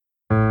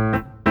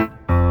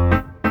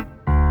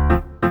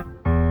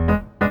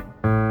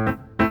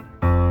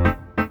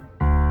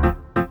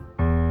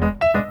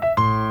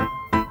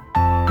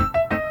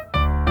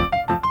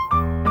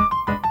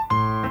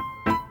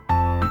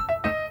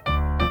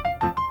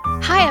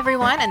Hi,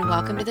 everyone, and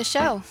welcome to the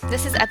show.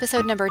 This is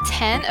episode number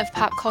 10 of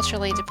Pop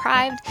Culturally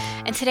Deprived,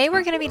 and today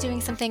we're going to be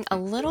doing something a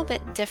little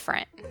bit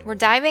different. We're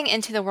diving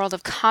into the world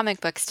of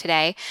comic books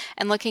today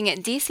and looking at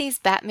DC's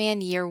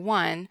Batman Year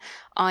One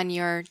on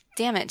your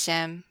Damn It,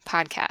 Jim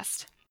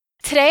podcast.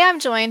 Today I'm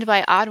joined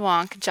by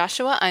Oddwonk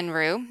Joshua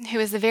Unruh, who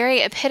is the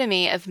very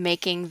epitome of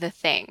making the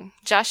thing.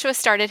 Joshua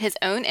started his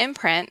own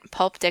imprint,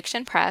 Pulp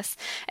Diction Press,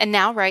 and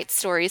now writes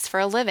stories for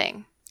a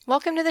living.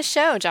 Welcome to the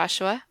show,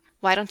 Joshua.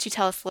 Why don't you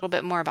tell us a little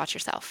bit more about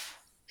yourself?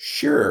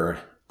 Sure.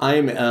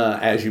 I'm,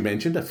 as you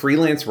mentioned, a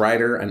freelance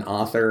writer, an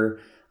author.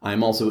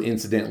 I'm also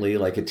incidentally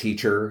like a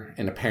teacher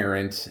and a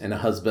parent and a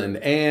husband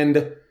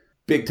and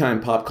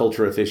big-time pop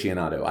culture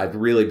aficionado. I've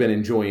really been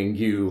enjoying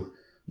you,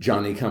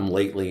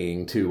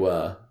 Johnny-come-latelying to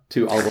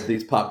all of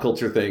these pop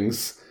culture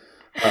things.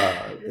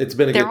 It's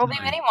been a There good will time.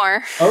 be many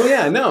more. Oh,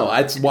 yeah, no.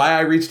 That's why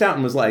I reached out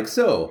and was like,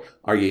 so,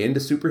 are you into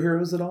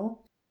superheroes at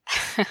all?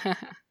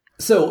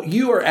 So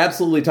you are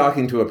absolutely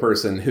talking to a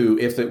person who,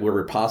 if it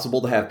were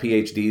possible to have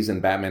PhDs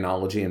in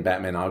Batmanology and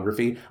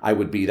Batmanography, I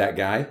would be that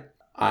guy.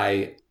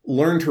 I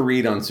learned to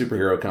read on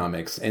superhero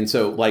comics. And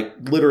so, like,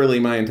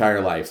 literally my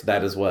entire life,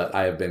 that is what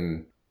I have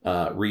been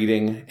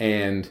reading.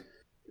 And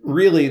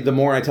really, the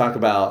more I talk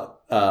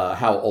about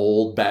how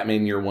old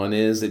Batman Year One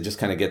is, it just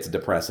kind of gets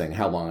depressing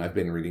how long I've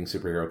been reading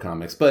superhero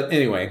comics. But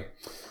anyway,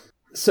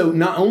 so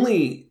not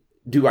only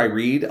do I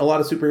read a lot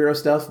of superhero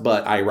stuff,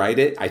 but I write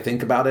it. I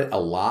think about it a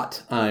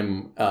lot.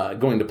 I'm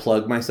going to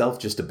plug myself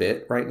just a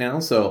bit right now.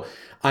 So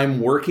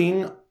I'm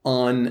working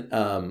on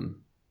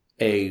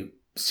a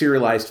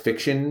serialized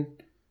fiction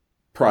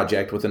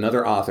project with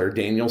another author,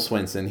 Daniel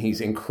Swenson.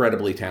 He's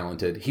incredibly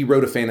talented. He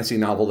wrote a fantasy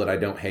novel that I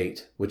don't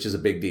hate, which is a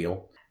big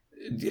deal.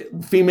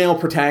 Female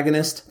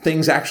protagonist,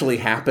 things actually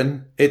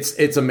happen.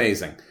 It's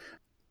amazing.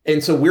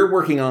 And so we're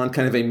working on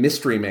kind of a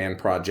Mystery Man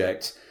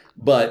project,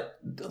 but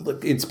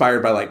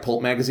inspired by like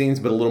pulp magazines,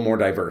 but a little more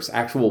diverse.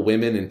 Actual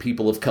women and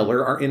people of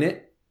color are in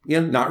it.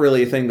 Not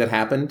really a thing that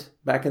happened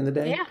back in the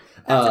day. Yeah,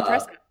 that's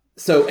impressive.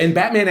 So, and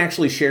Batman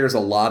actually shares a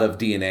lot of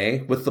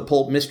DNA with the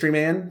pulp Mystery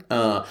Man.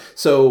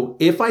 So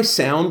if I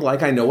sound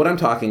like I know what I'm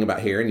talking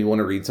about here and you want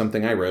to read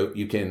something I wrote,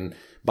 you can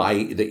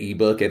buy the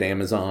ebook at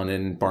Amazon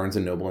and Barnes &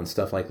 Noble and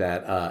stuff like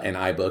that, and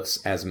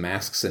iBooks as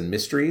Masks and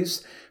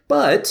Mysteries.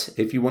 But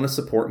if you want to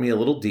support me a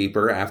little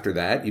deeper after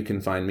that, you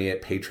can find me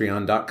at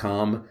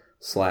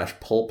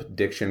patreon.com/Pulp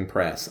Diction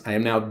Press. I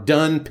am now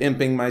done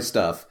pimping my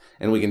stuff,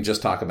 and we can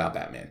just talk about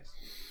Batman.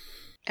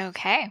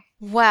 Okay.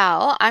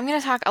 Well, I'm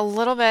going to talk a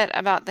little bit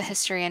about the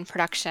history and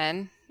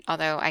production,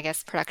 although I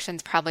guess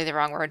production's probably the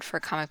wrong word for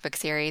a comic book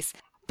series.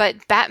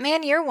 But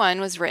Batman Year One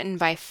was written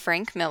by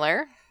Frank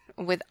Miller,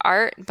 with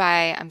art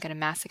by, I'm going to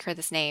massacre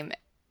this name,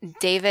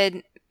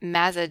 David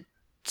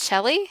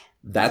Mazzucchelli?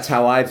 That's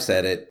how I've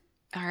said it.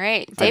 All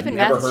right, David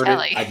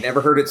Mazzucchelli. I've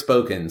never heard it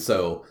spoken,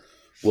 so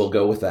we'll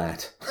go with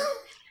that.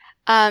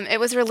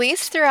 It was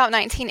released throughout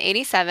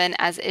 1987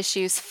 as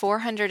issues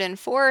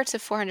 404 to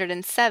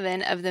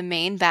 407 of the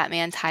main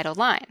Batman title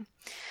line.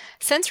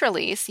 Since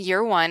release,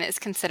 Year One is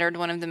considered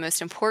one of the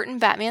most important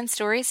Batman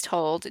stories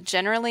told,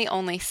 generally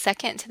only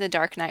second to The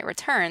Dark Knight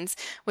Returns,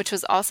 which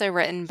was also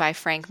written by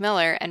Frank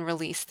Miller and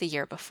released the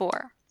year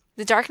before.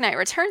 The Dark Knight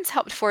Returns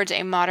helped forge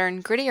a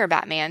modern, grittier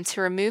Batman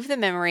to remove the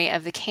memory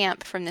of the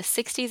camp from the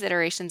 60s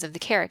iterations of the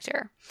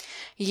character.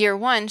 Year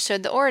One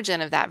showed the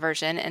origin of that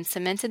version and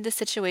cemented the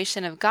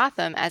situation of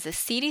Gotham as a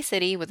seedy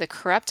city with a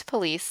corrupt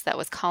police that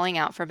was calling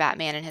out for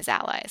Batman and his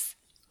allies.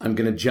 I'm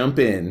going to jump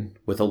in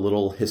with a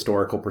little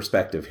historical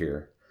perspective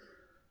here.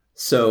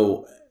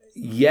 So,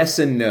 yes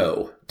and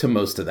no to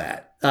most of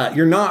that.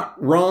 You're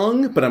not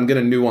wrong, but I'm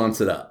going to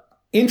nuance it up.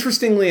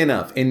 Interestingly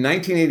enough, in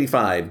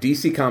 1985,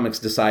 DC Comics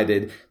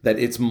decided that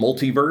its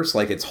multiverse,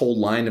 like its whole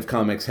line of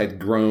comics, had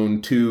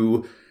grown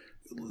too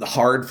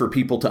hard for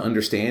people to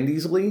understand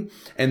easily.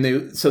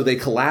 And so they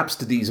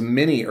collapsed these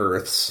mini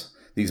Earths,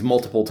 these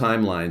multiple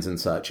timelines and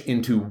such,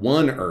 into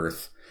one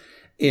Earth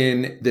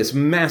in this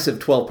massive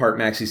 12-part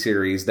maxi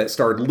series that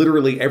starred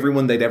literally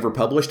everyone they'd ever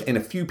published and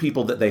a few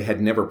people that they had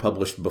never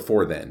published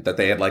before then, that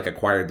they had like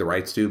acquired the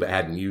rights to but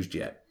hadn't used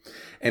yet.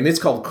 And it's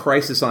called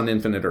Crisis on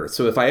Infinite Earth.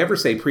 So if I ever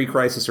say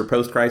pre-crisis or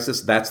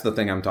post-crisis, that's the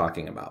thing I'm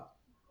talking about.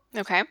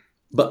 Okay.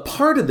 But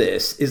part of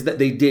this is that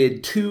they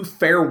did two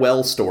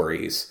farewell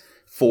stories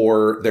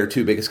for their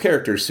two biggest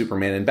characters,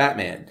 Superman and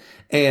Batman.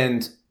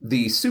 And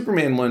the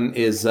Superman one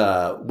is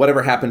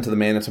Whatever Happened to the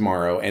Man of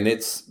Tomorrow, and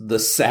it's the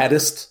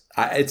saddest.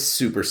 It's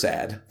super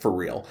sad, for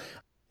real.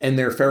 And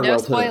their farewell No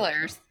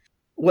spoilers.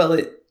 Well,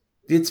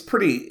 it's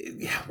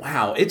pretty.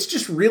 Wow, it's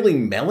just really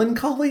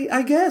melancholy,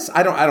 I guess.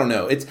 I don't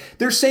know.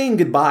 They're saying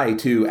goodbye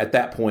to, at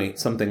that point,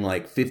 something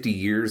like 50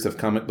 years of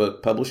comic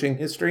book publishing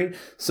history.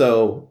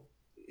 So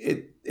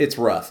it's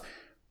rough.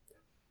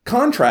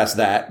 Contrast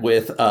that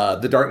with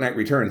The Dark Knight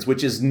Returns,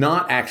 which is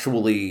not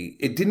actually,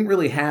 it didn't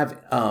really have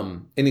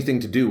anything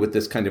to do with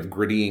this kind of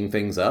grittying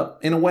things up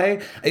in a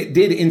way. It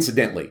did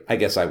incidentally, I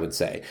guess I would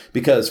say,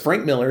 because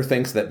Frank Miller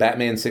thinks that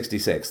Batman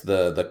 66,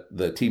 the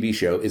TV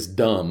show, is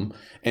dumb,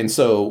 and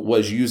so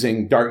was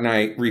using Dark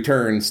Knight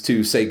Returns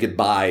to say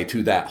goodbye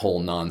to that whole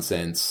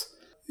nonsense.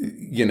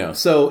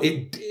 So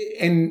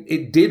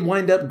it did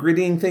wind up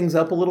grittying things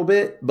up a little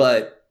bit,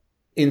 but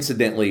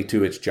incidentally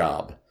to its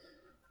job.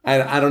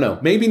 I don't know.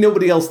 Maybe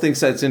nobody else thinks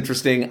that's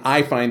interesting.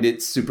 I find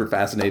it super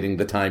fascinating,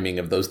 the timing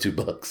of those two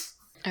books.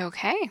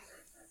 Okay.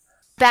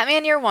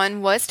 Batman Year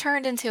One was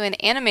turned into an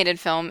animated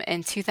film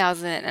in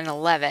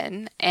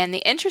 2011. And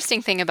the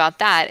interesting thing about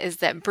that is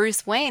that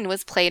Bruce Wayne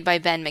was played by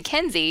Ben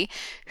McKenzie,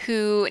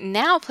 who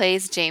now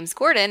plays James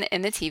Gordon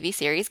in the TV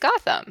series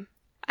Gotham.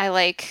 I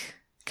like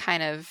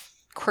kind of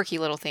quirky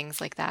little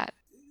things like that.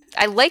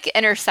 I like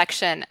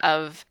intersection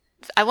of,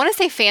 I want to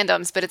say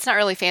fandoms, but it's not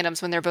really fandoms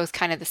when they're both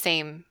kind of the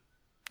same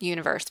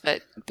universe,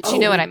 but you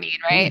know what I mean,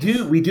 right?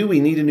 We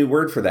need a new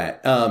word for that.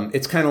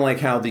 It's kind of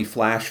like how the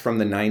Flash from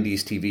the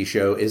 90s TV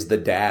show is the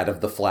dad of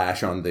the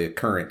Flash on the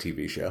current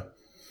TV show.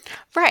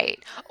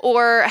 Right.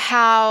 Or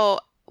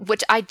how,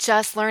 which I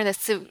just learned this,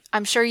 so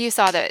I'm sure you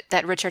saw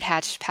that Richard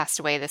Hatch passed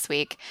away this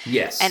week.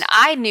 Yes. And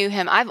I knew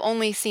him, I've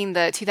only seen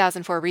the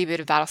 2004 reboot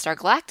of Battlestar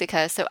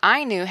Galactica, so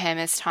I knew him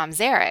as Tom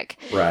Zarek.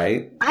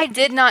 Right. I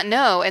did not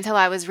know until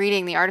I was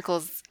reading the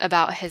articles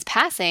about his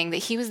passing that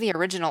he was the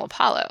original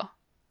Apollo.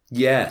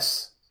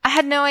 Yes. I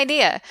had no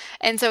idea.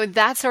 And so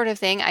that sort of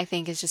thing I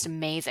think is just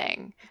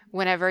amazing.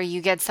 Whenever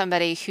you get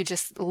somebody who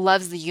just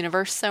loves the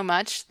universe so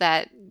much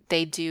that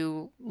they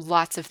do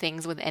lots of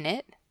things within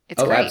it.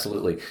 It's great.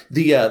 Absolutely.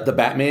 The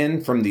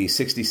Batman from the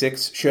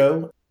 66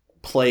 show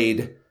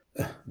played,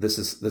 this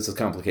is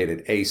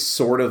complicated, a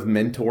sort of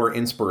mentor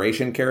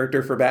inspiration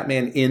character for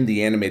Batman in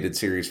the animated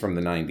series from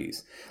the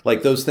 90s.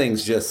 Like those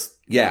things just,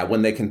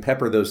 when they can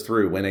pepper those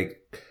through, when a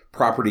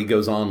property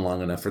goes on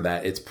long enough for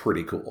that, it's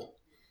pretty cool.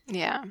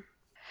 Yeah.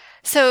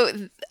 So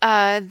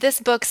this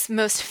book's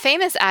most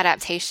famous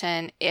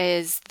adaptation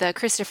is the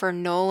Christopher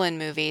Nolan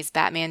movies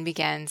Batman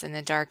Begins and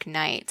The Dark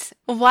Knight.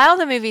 While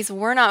the movies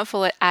were not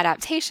full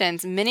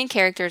adaptations, many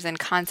characters and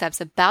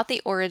concepts about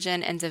the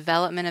origin and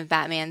development of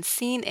Batman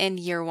seen in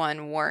Year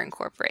One were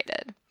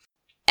incorporated.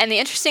 And the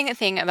interesting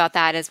thing about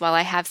that is while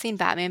I have seen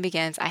Batman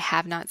Begins, I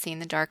have not seen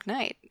The Dark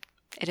Knight.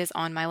 It is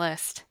on my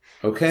list.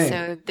 Okay.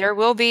 So there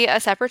will be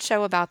a separate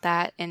show about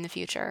that in the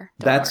future.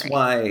 That's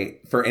why,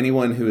 for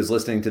anyone who is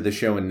listening to the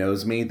show and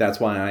knows me, that's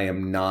why I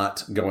am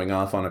not going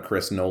off on a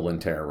Chris Nolan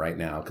tear right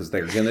now, because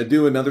they're going to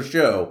do another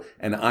show,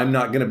 and I'm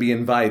not going to be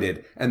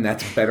invited, and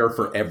that's better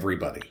for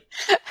everybody.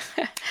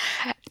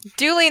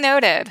 Duly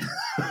noted.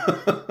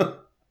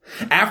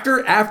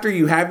 After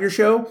you have your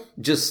show,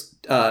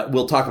 just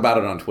we'll talk about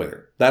it on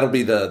Twitter. That'll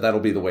be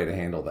the way to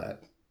handle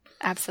that.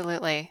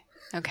 Absolutely.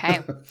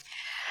 Okay.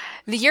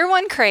 The Year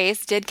One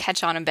craze did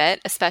catch on a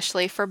bit,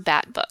 especially for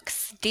Bat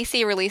books.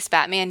 DC released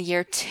Batman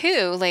Year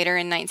Two later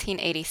in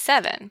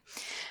 1987.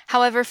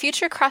 However,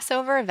 future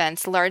crossover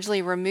events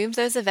largely removed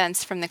those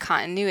events from the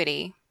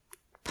continuity,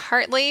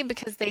 partly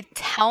because they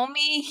tell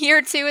me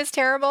Year Two is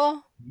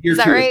terrible. Is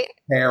that right?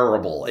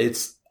 Terrible.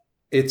 It's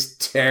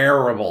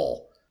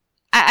terrible.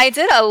 I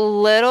did a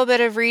little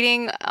bit of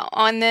reading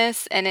on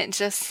this, and it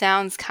just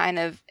sounds kind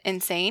of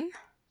insane.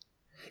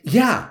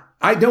 Yeah.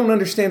 I don't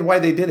understand why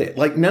they did it.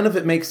 Like, none of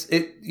it makes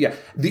it. Yeah.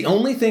 The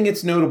only thing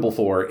it's notable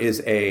for is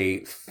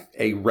a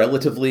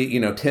relatively,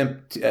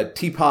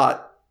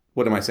 teapot.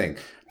 What am I saying?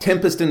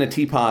 Tempest in a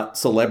Teapot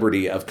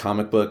celebrity of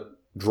comic book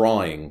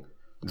drawing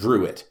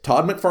drew it.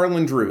 Todd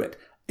McFarlane drew it.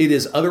 It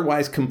is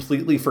otherwise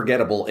completely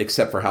forgettable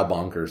except for how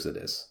bonkers it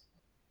is.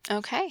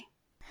 Okay.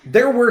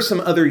 There were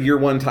some other Year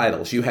One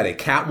titles. You had a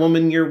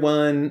Catwoman Year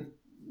One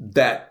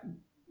that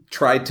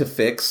tried to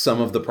fix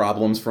some of the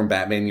problems from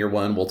Batman Year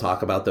One. We'll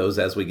talk about those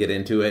as we get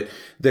into it.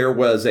 There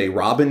was a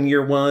Robin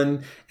Year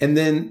One, and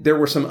then there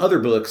were some other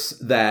books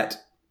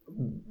that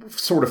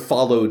sort of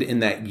followed in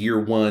that Year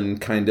One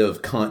kind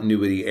of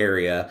continuity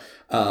area.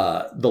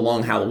 The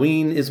Long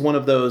Halloween is one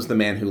of those. The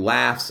Man Who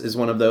Laughs is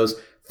one of those.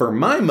 For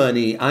my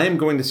money, I am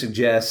going to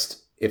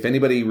suggest, if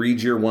anybody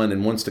reads Year One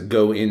and wants to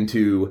go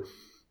into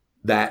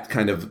that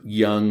kind of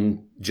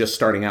young, just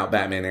starting out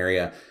Batman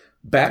area,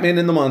 Batman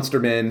and the Monster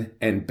Men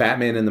and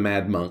Batman and the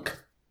Mad Monk,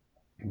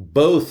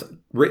 both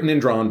written and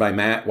drawn by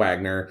Matt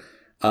Wagner.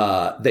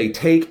 They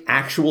take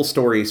actual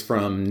stories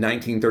from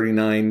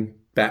 1939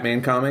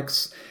 Batman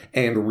comics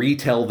and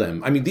retell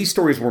them. I mean, these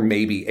stories were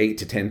maybe 8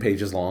 to 10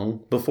 pages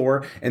long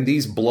before, and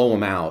these blow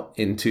them out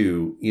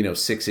into,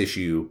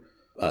 6-issue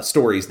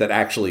stories that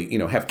actually,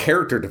 have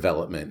character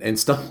development and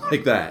stuff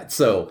like that.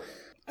 So,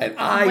 and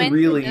when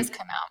did this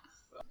come out?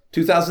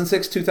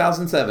 2006,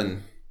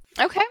 2007.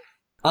 Okay.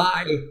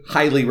 I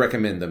highly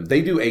recommend them.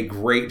 They do a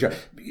great job.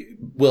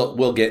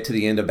 We'll get to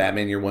the end of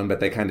Batman Year One, but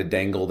they kind of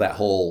dangle that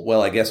whole,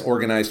 well, I guess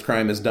organized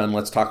crime is done.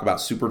 Let's talk about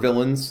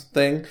supervillains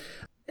thing.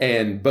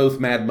 And both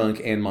Mad Monk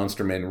and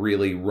Monster Men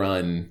really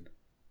run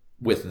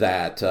with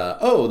that,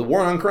 the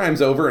war on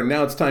crime's over and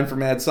now it's time for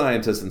mad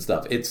scientists and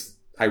stuff.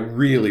 I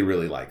really,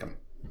 really like them.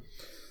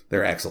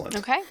 They're excellent.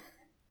 Okay.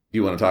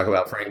 You want to talk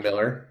about Frank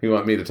Miller? You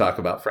want me to talk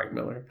about Frank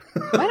Miller?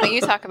 Why don't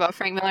you talk about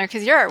Frank Miller?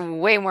 Because you're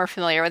way more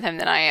familiar with him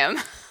than I am.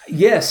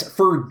 Yes,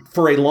 for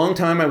a long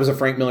time I was a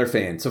Frank Miller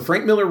fan. So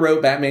Frank Miller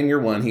wrote Batman Year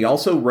One. He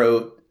also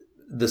wrote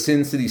the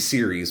Sin City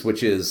series,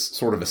 which is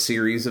sort of a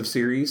series of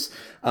series,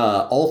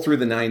 all through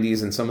the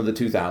 90s and some of the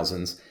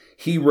 2000s.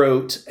 He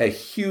wrote a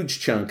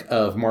huge chunk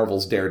of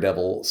Marvel's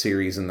Daredevil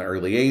series in the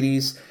early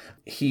 80s.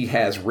 He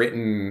has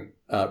written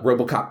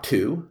RoboCop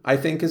 2, I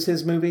think, is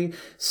his movie.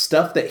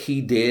 Stuff that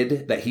he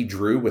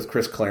drew with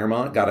Chris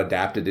Claremont got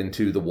adapted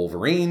into The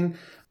Wolverine.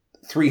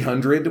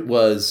 300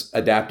 was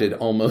adapted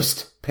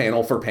almost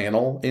panel for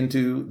panel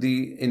into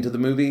the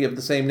movie of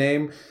the same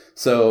name.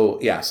 So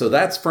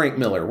that's Frank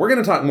Miller. We're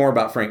going to talk more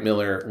about Frank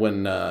Miller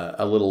when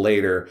a little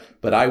later,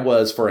 but I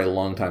was for a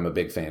long time a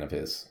big fan of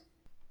his.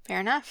 Fair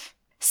enough.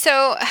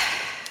 So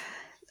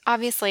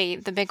obviously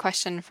the big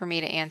question for me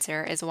to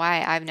answer is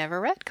why I've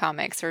never read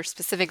comics, or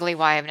specifically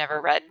why I've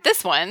never read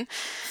this one.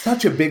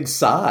 Such a big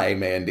sigh,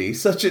 Mandy.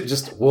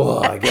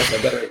 I guess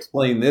I better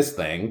explain this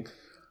thing.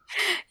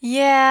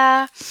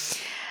 Yeah.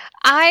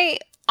 I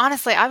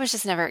was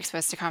just never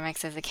exposed to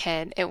comics as a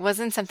kid. It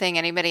wasn't something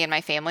anybody in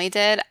my family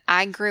did.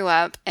 I grew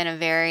up in a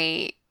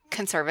very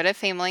conservative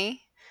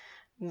family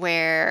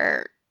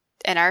where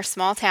in our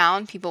small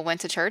town, people went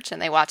to church and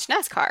they watched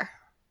NASCAR.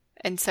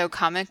 And so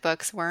comic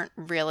books weren't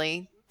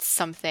really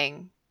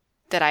something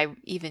that I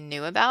even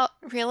knew about,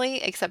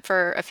 really, except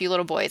for a few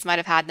little boys might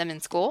have had them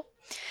in school.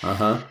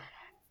 Uh-huh.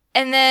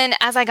 And then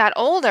as I got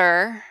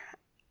older,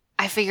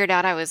 I figured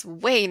out I was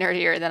way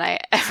nerdier than I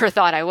ever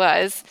thought I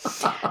was.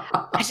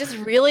 I just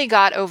really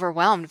got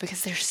overwhelmed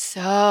because there's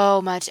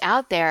so much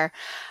out there.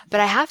 But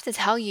I have to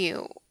tell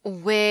you,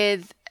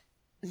 with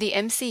the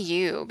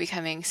MCU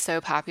becoming so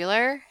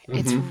popular,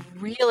 it's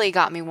really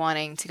got me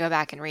wanting to go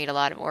back and read a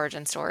lot of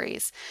origin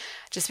stories,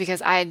 just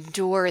because I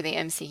adore the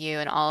MCU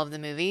and all of the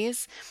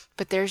movies.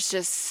 But there's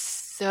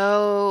just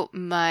so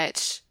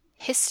much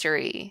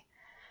history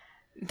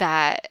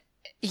that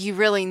you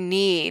really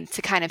need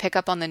to kind of pick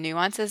up on the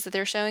nuances that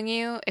they're showing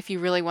you if you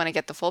really want to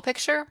get the full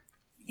picture.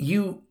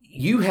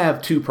 You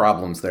have two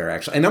problems there,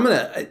 actually. And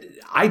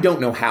I don't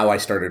know how I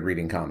started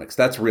reading comics.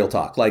 That's real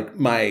talk.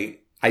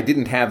 I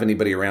didn't have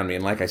anybody around me.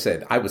 And like I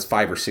said, I was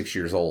 5 or 6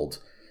 years old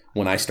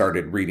when I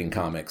started reading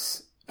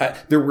comics.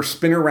 There were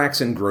spinner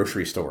racks in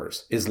grocery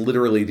stores is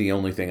literally the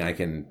only thing I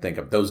can think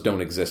of. Those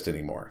don't exist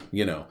anymore,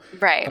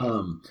 Right.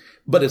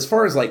 But as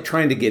far as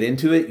trying to get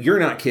into it, you're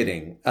not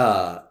kidding.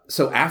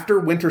 So after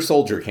Winter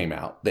Soldier came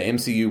out, the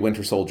MCU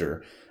Winter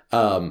Soldier,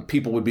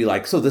 people would be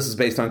like, so this is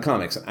based on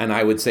comics. And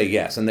I would say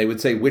yes. And they would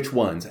say, which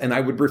ones? And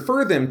I would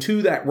refer them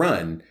to that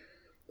run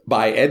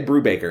by Ed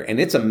Brubaker. And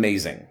it's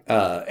amazing.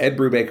 Ed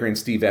Brubaker and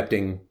Steve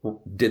Epting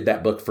did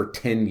that book for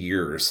 10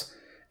 years.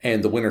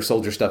 And the Winter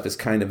Soldier stuff is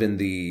kind of in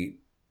the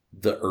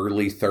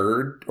early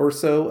third or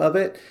so of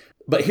it.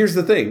 But here's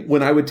the thing.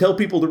 When I would tell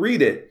people to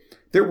read it,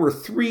 there were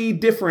 3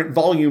 different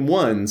volume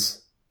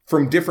 1s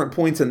from different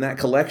points in that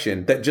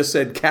collection that just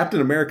said Captain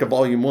America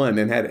Volume 1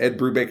 and had Ed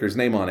Brubaker's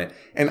name on it.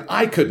 And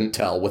I couldn't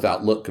tell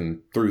without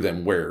looking through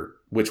them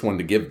which one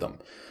to give them.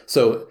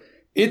 So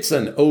it's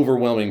an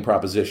overwhelming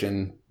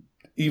proposition,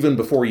 even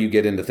before you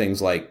get into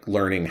things like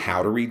learning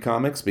how to read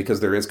comics, because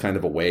there is kind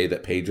of a way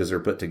that pages are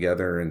put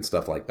together and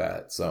stuff like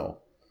that. So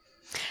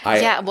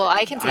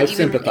I can say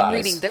even in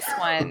reading this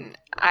one,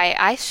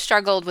 I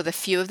struggled with a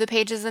few of the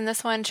pages in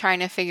this one, trying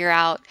to figure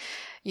out,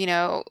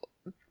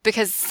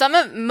 because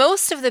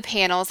most of the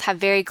panels have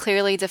very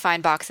clearly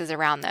defined boxes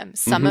around them.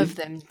 Some of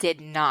them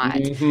did not.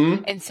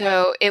 And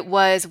so it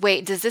was,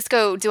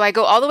 do I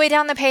go all the way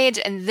down the page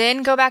and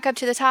then go back up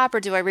to the top, or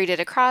do I read it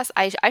across?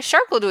 I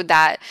struggled with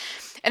that.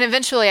 And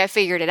eventually I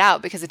figured it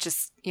out, because it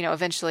just,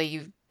 eventually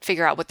you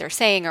figure out what they're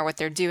saying or what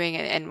they're doing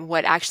and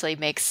what actually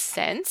makes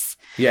sense.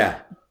 Yeah.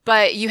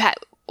 But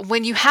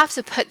when you have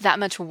to put that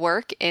much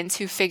work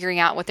into figuring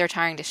out what they're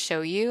trying to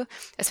show you,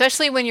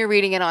 especially when you're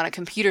reading it on a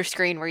computer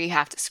screen where you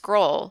have to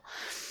scroll,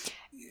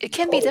 it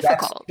can be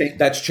difficult.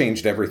 That's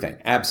changed everything.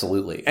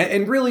 Absolutely.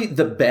 And really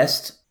the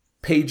best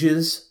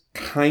pages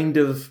kind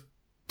of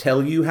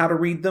tell you how to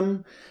read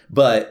them,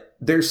 but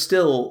there's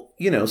still,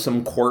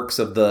 some quirks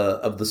of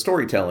the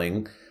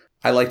storytelling.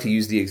 I like to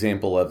use the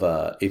example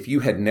of if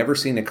you had never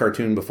seen a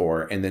cartoon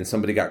before and then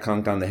somebody got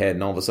conked on the head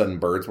and all of a sudden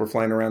birds were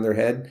flying around their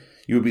head,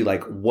 you would be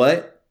like,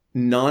 what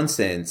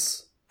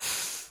nonsense,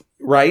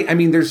 right? I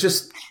mean, there's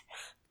just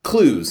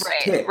clues,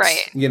 ticks,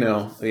 right.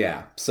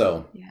 Yeah.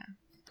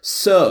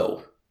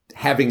 So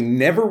having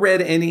never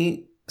read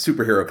any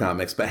superhero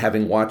comics, but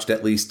having watched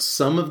at least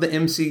some of the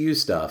MCU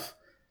stuff,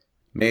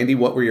 Mandy,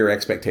 what were your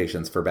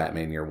expectations for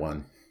Batman Year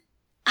One?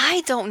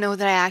 I don't know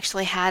that I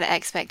actually had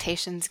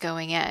expectations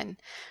going in,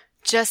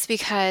 just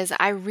because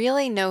I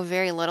really know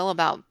very little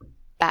about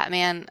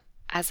Batman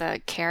as a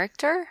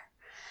character.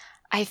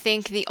 I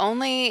think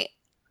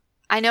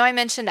I know I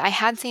mentioned I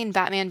had seen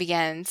Batman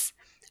Begins.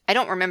 I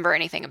don't remember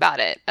anything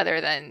about it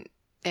other than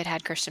it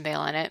had Christian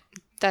Bale in it.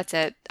 That's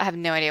it. I have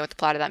no idea what the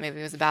plot of that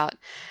movie was about.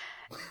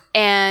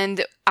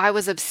 And I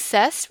was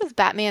obsessed with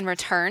Batman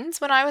Returns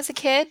when I was a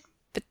kid,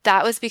 but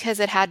that was because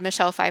it had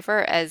Michelle Pfeiffer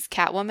as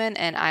Catwoman,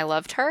 and I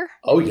loved her.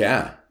 Oh,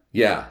 yeah.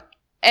 Yeah.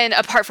 And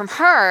apart from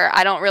her,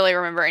 I don't really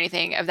remember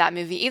anything of that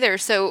movie either.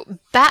 So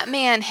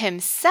Batman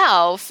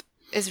himself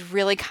is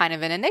really kind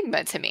of an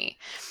enigma to me,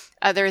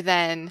 other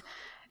than,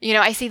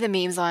 I see the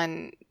memes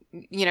on,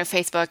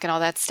 Facebook and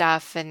all that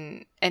stuff.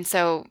 And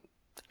so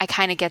I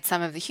kind of get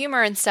some of the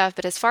humor and stuff.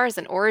 But as far as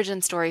an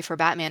origin story for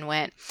Batman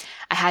went,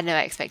 I had no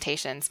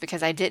expectations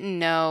because I didn't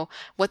know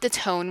what the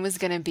tone was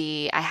going to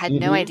be. I had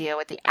no idea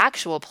what the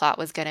actual plot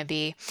was going to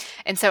be.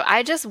 And so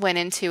I just went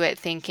into it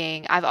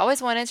thinking, I've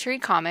always wanted to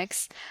read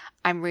comics.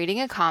 I'm reading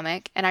a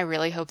comic, and I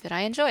really hope that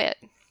I enjoy it.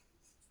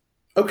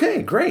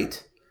 Okay,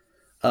 great.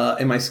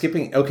 Am I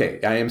skipping? Okay,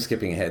 I am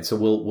skipping ahead. So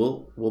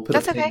we'll put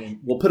That's a pin. okay.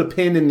 We'll put a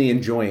pin in the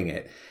enjoying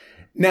it.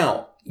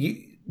 Now,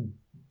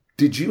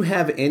 did you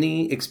have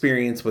any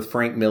experience with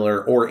Frank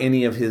Miller or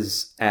any of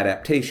his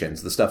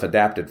adaptations, the stuff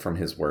adapted from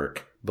his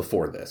work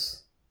before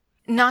this?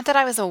 Not that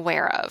I was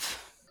aware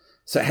of.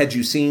 So had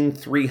you seen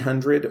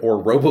 300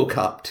 or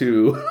RoboCop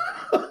 2?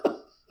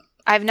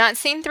 I've not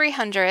seen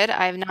 300.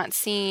 I've not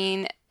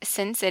seen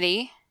Sin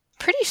City.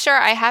 Pretty sure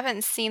I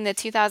haven't seen the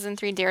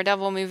 2003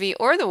 Daredevil movie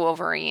or the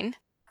Wolverine.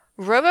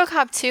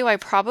 RoboCop 2 I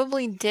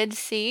probably did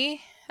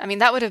see. I mean,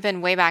 that would have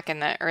been way back in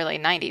the early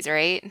 90s,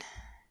 right?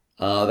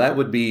 That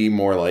would be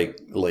more like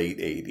late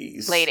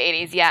 80s. Late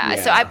 80s, yeah.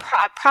 So I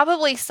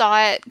probably saw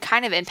it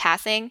kind of in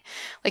passing.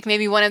 Like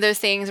maybe one of those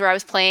things where I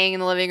was playing in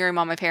the living room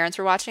while my parents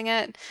were watching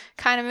it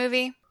kind of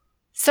movie.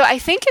 So I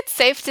think it's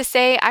safe to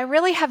say I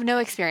really have no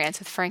experience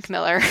with Frank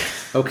Miller.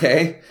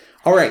 Okay.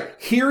 All right.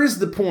 Here is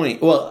the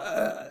point. Well,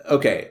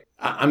 okay.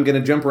 I'm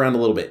going to jump around a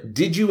little bit.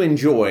 Did you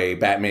enjoy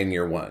Batman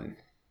Year One?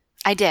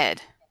 I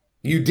did.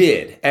 You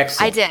did?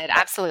 Excellent. I did,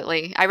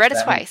 absolutely. I read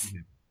it twice.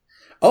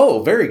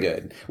 Oh, very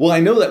good. Well, I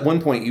know that at one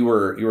point you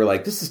were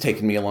like, this is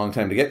taking me a long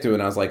time to get through.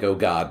 And I was like, oh,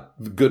 God,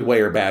 good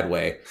way or bad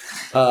way.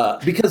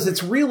 Because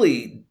it's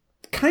really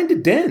kind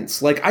of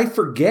dense. Like, I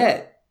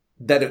forget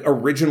that it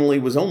originally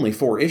was only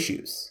 4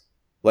 issues,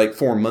 like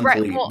 4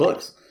 monthly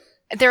books.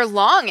 They're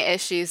long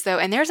issues, though,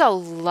 and there's a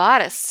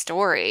lot of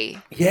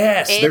story.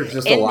 Yes, there's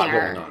just a lot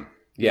going on.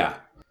 Yeah.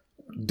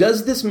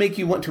 Does this make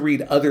you want to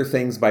read other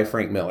things by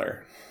Frank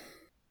Miller?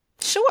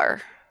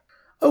 Sure.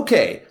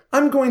 Okay,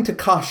 I'm going to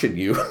caution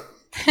you.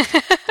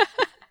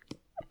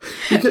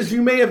 Because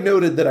you may have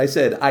noted that I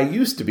said I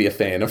used to be a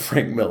fan of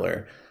Frank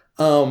Miller.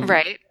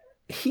 Right.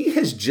 He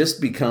has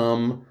just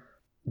become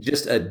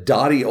just a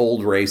dotty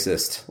old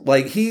racist.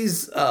 Like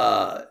he's,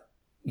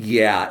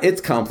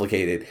 it's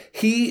complicated.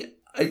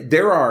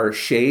 There are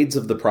shades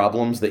of the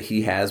problems that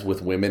he has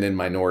with women and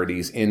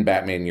minorities in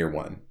Batman Year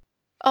One.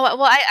 Oh,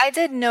 well, I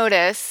did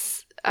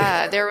notice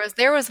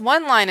there was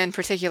one line in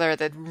particular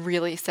that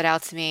really stood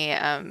out to me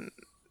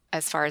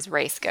as far as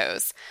race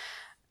goes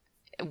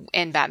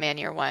in Batman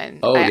Year One.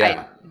 Oh,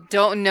 yeah. I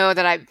don't know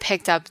that I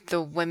picked up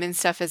the women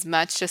stuff as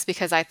much just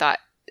because I thought,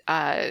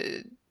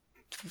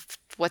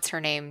 what's her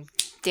name?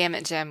 Damn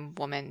it, Jim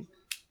woman.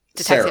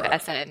 Detective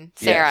Essen.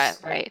 Sarah,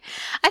 yes. Right.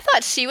 I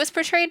thought she was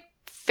portrayed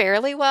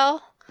fairly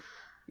well.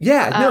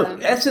 Yeah, no,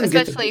 Essen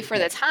especially for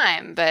the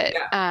time. But,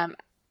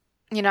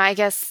 I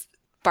guess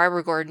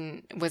Barbara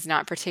Gordon was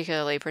not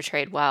particularly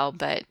portrayed well,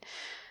 but,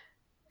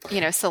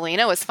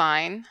 Selena was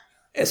fine.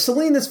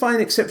 Selena's fine,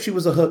 except she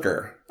was a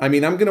hooker. I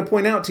mean, I'm going to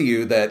point out to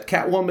you that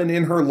Catwoman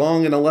in her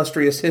long and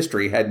illustrious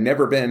history had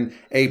never been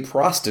a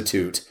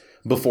prostitute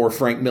before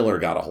Frank Miller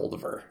got a hold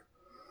of her.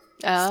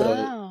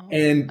 Oh.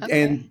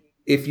 And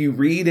if you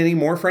read any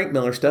more Frank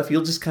Miller stuff,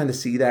 you'll just kind of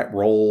see that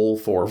roll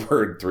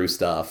forward through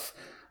stuff.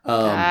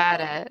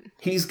 Got it.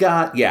 He's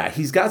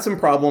got some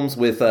problems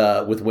with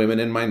women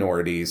and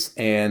minorities,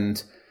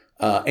 and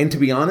to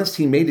be honest,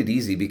 he made it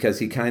easy because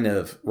he kind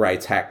of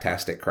writes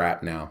hacktastic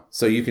crap now.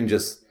 So you can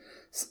just,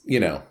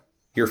 you're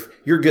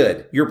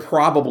good. You're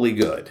probably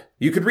good.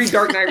 You could read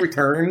Dark Knight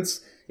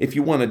Returns if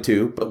you wanted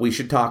to, but we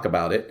should talk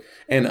about it.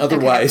 And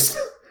otherwise,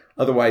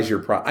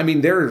 I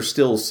mean, there are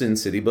still Sin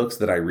City books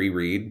that I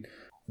reread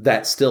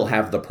that still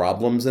have the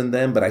problems in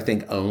them, but I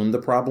think own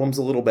the problems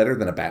a little better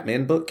than a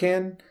Batman book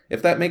can,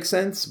 if that makes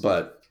sense.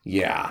 But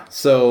yeah,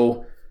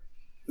 so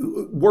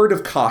word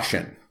of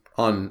caution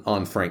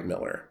on Frank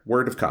Miller.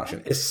 Word of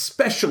caution.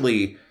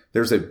 Especially,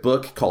 there's a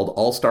book called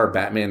All-Star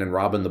Batman and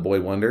Robin the Boy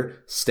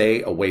Wonder.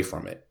 Stay away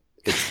from it.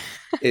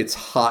 It's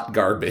hot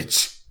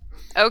garbage.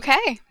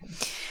 Okay.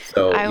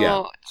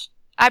 So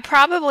I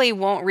probably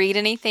won't read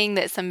anything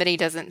that somebody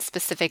doesn't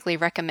specifically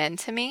recommend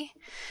to me.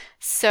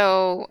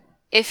 So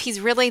if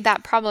he's really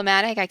that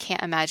problematic, I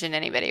can't imagine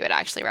anybody would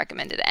actually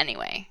recommend it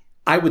anyway.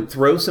 I would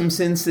throw some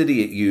Sin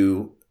City at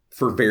you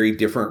for very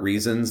different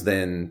reasons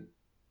than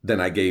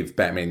I gave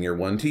Batman Year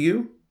One to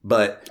you.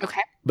 But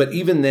okay. But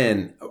even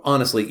then,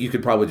 honestly, you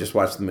could probably just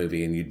watch the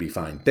movie and you'd be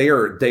fine. They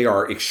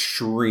are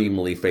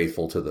extremely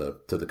faithful to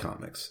the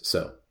comics.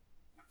 So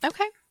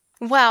okay.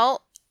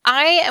 Well,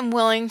 I am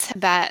willing to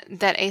bet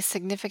that a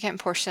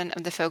significant portion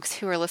of the folks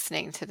who are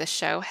listening to this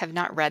show have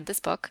not read this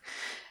book.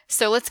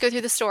 So let's go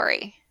through the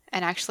story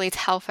and actually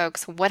tell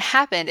folks what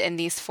happened in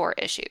these 4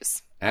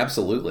 issues.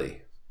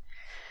 Absolutely.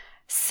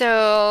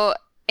 So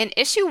in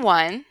issue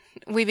 1,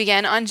 we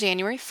begin on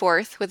January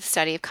 4th with a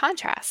study of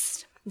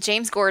contrast.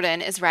 James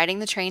Gordon is riding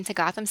the train to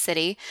Gotham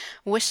City,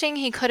 wishing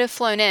he could have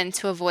flown in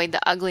to avoid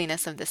the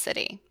ugliness of the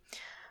city.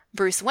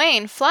 Bruce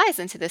Wayne flies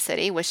into the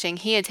city, wishing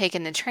he had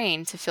taken the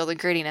train to feel the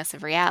grittiness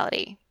of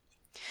reality.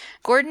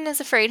 Gordon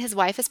is afraid his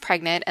wife is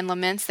pregnant and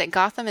laments that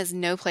Gotham is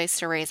no place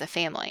to raise a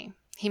family.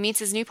 He meets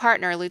his new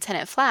partner,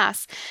 Lieutenant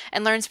Flass,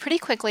 and learns pretty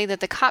quickly that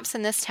the cops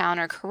in this town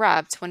are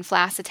corrupt when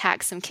Flass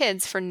attacks some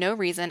kids for no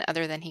reason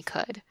other than he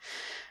could.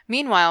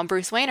 Meanwhile,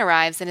 Bruce Wayne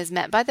arrives and is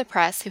met by the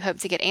press, who hope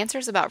to get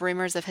answers about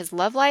rumors of his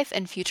love life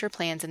and future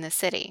plans in the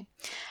city.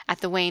 At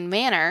the Wayne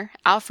Manor,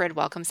 Alfred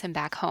welcomes him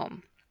back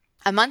home.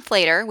 A month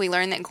later, we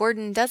learn that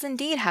Gordon does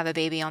indeed have a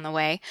baby on the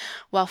way,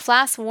 while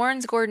Flass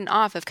warns Gordon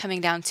off of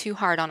coming down too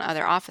hard on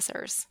other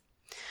officers.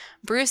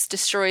 Bruce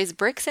destroys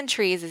bricks and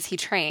trees as he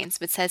trains,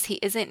 but says he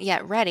isn't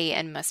yet ready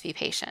and must be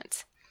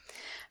patient.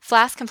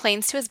 Flass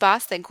complains to his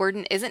boss that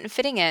Gordon isn't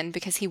fitting in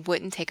because he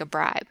wouldn't take a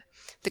bribe.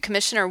 The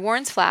commissioner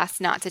warns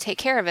Flass not to take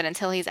care of it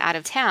until he's out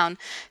of town,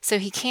 so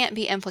he can't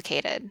be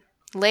implicated.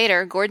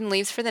 Later, Gordon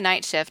leaves for the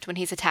night shift when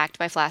he's attacked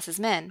by Flass's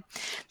men.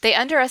 They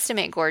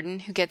underestimate Gordon,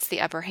 who gets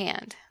the upper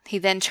hand. He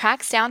then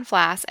tracks down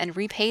Flass and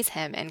repays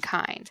him in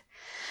kind.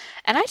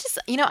 And I just,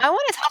 I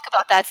want to talk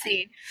about that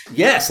scene.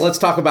 Yes, let's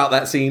talk about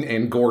that scene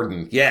and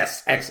Gordon.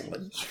 Yes,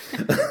 excellent.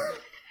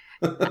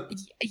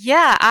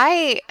 Yeah,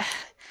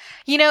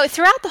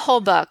 throughout the whole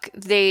book,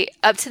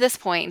 up to this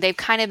point, they've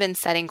kind of been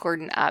setting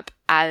Gordon up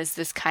as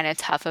this kind of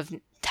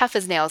tough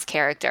as nails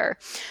character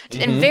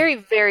in very,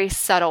 very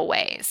subtle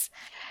ways.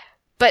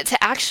 But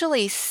to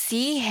actually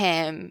see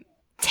him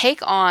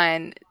take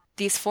on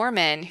these 4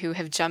 men who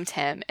have jumped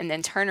him and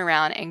then turn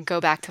around and go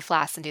back to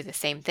Flass and do the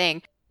same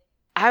thing,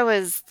 I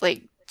was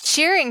like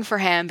cheering for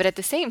him, but at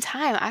the same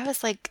time, I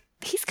was like,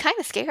 he's kind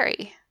of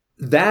scary.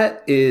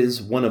 That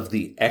is one of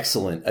the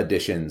excellent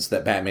additions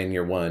that Batman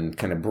Year One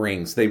kind of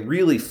brings. It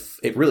really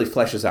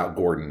fleshes out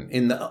Gordon.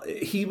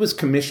 He was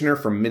commissioner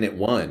from minute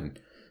 1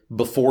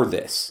 before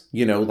this.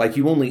 You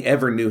only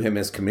ever knew him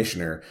as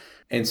commissioner,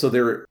 and so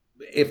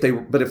if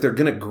they're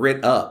going to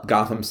grit up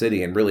Gotham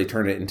City and really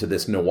turn it into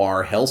this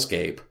noir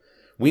hellscape,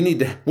 we need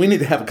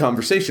to have a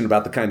conversation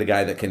about the kind of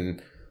guy that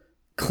can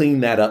clean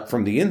that up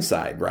from the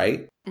inside,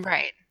 right?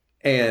 Right.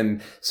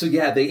 And so,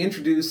 yeah, they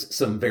introduce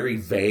some very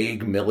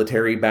vague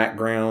military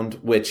background,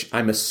 which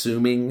I'm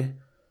assuming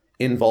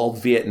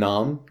involved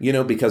Vietnam,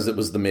 because it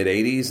was the mid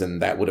 80s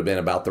and that would have been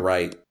about the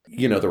right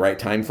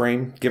time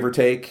frame, give or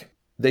take.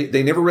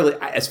 They never really,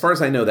 as far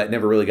as I know, that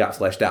never really got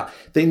fleshed out.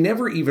 They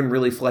never even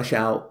really flesh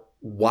out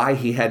why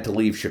he had to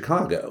leave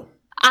Chicago.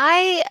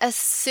 I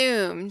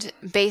assumed,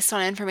 based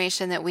on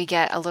information that we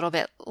get a little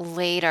bit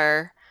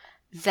later,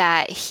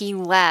 that he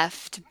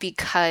left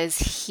because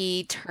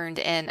he turned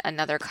in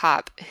another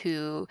cop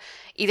who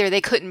either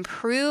they couldn't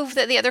prove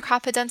that the other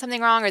cop had done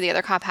something wrong or the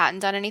other cop hadn't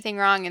done anything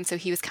wrong, and so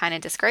he was kind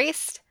of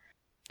disgraced.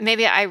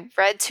 Maybe I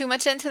read too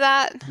much into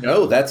that.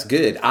 No, that's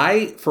good.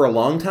 For a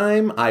long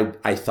time,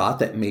 I thought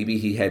that maybe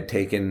he had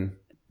taken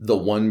the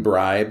one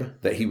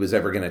bribe that he was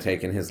ever going to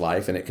take in his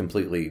life, and it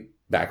completely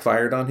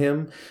backfired on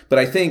him. But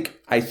I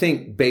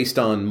think based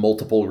on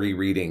multiple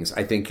rereadings,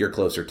 I think you're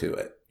closer to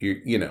it.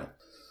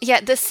 Yeah,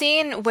 the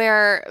scene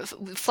where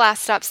Flass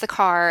stops the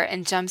car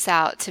and jumps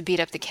out to beat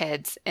up the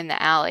kids in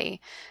the alley,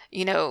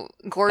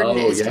 Gordon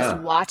is just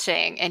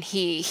watching, and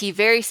he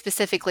very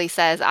specifically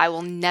says, I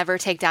will never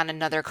take down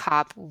another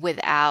cop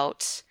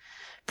without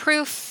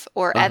proof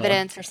or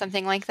evidence or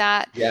something like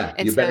that. Yeah,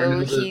 and you better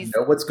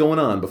know what's going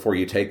on before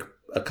you take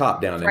a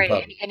cop down. Right,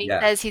 and he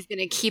says he's going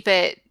to keep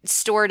it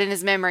stored in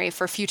his memory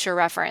for future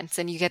reference,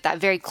 and you get that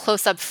very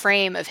close-up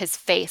frame of his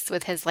face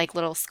with his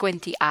little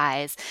squinty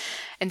eyes.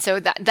 And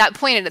so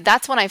that's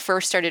when I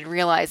first started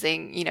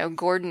realizing,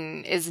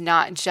 Gordon is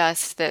not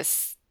just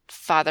this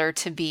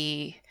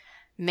father-to-be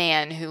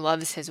man who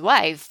loves his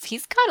wife.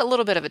 He's got a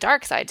little bit of a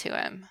dark side to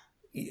him.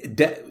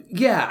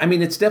 Yeah, I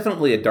mean, it's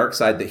definitely a dark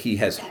side that he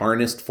has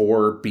harnessed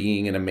for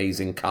being an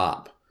amazing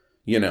cop,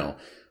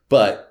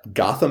 But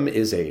Gotham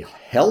is a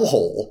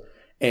hellhole,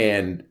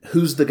 and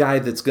who's the guy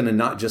that's going to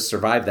not just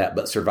survive that,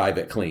 but survive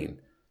it clean?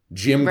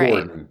 Jim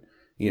Gordon,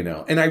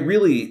 And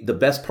the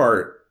best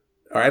part,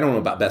 or I don't know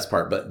about best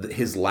part, but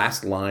his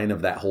last line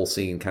of that whole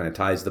scene kind of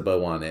ties the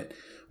bow on it,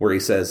 where he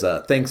says,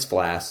 thanks,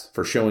 Flass,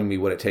 for showing me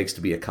what it takes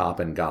to be a cop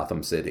in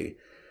Gotham City.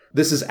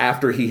 This is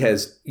after he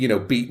has,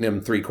 beaten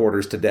him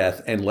 3/4 to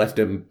death and left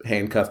him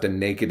handcuffed and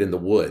naked in the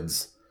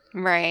woods.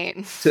 Right.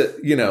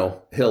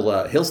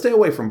 He'll stay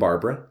away from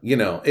Barbara.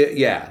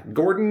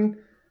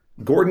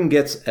 Gordon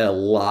gets a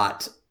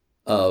lot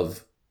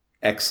of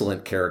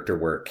excellent character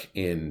work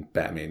in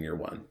Batman Year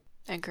One.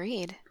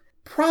 Agreed.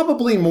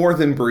 Probably more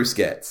than Bruce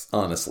gets,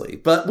 honestly.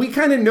 But we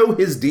kind of know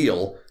his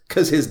deal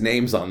because his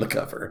name's on the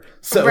cover.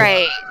 So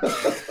right.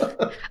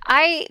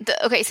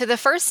 So the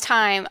first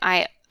time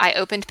I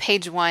opened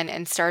page 1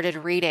 and started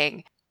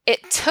reading,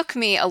 it took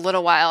me a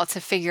little while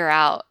to figure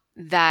out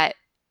that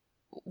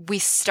we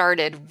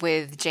started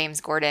with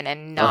James Gordon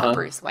and not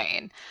Bruce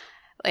Wayne.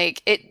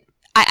 Like,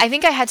 I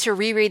think I had to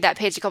reread that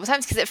page a couple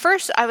times because at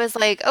first I was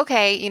like,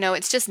 okay,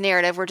 it's just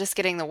narrative. We're just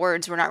getting the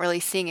words. We're not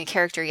really seeing a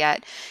character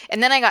yet.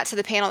 And then I got to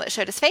the panel that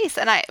showed his face,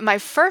 and my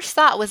first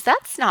thought was,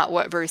 that's not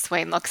what Bruce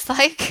Wayne looks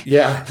like.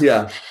 Yeah,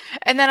 yeah.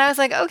 And then I was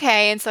like,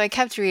 okay. And so I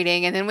kept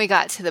reading, and then we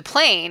got to the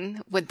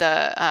plane with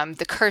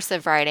the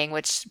cursive writing,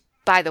 which,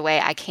 by the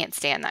way, I can't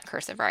stand that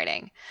cursive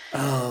writing.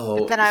 Oh.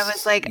 But then I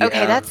was like,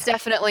 okay, that's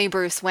definitely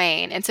Bruce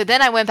Wayne. And so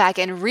then I went back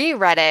and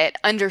reread it,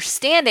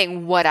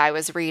 understanding what I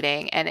was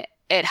reading, and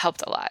it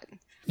helped a lot.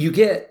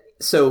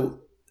 So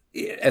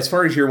as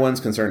far as year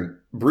one's concerned,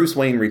 Bruce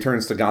Wayne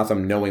returns to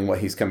Gotham knowing what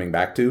he's coming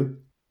back to,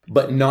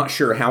 but not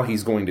sure how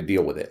he's going to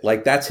deal with it.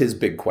 Like, that's his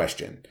big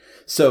question.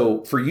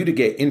 So for you to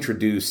get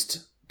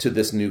introduced to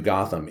this new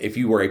Gotham, if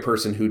you were a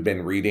person who'd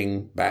been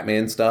reading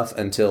Batman stuff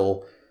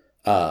until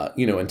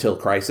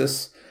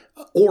Crisis,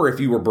 or if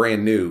you were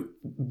brand new,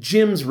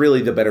 Jim's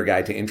really the better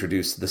guy to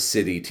introduce the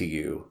city to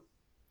you,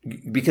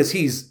 because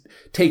he's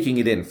taking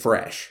it in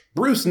fresh.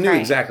 Bruce knew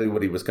exactly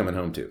what he was coming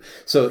home to.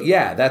 So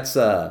yeah, that's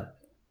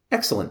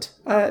excellent.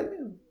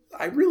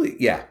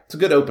 It's a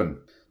good open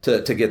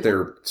to get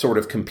their sort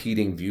of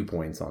competing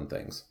viewpoints on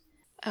things.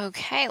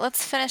 Okay,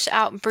 let's finish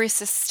out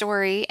Bruce's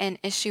story in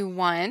issue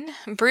 1.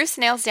 Bruce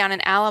nails down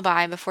an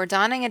alibi before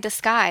donning a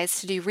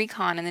disguise to do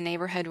recon in the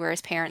neighborhood where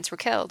his parents were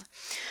killed.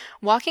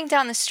 Walking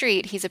down the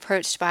street, he's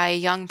approached by a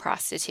young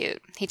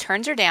prostitute. He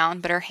turns her down,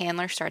 but her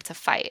handler starts a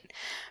fight.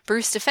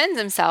 Bruce defends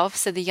himself,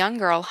 so the young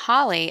girl,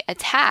 Holly,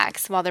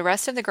 attacks while the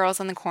rest of the girls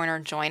on the corner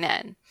join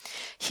in.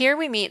 Here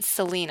we meet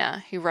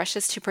Selina, who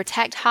rushes to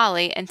protect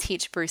Holly and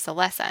teach Bruce a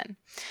lesson.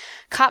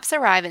 Cops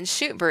arrive and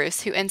shoot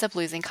Bruce, who ends up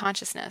losing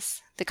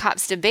consciousness. The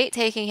cops debate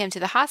taking him to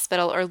the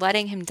hospital or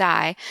letting him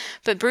die,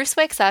 but Bruce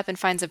wakes up and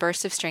finds a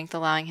burst of strength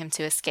allowing him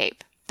to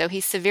escape. Though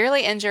he's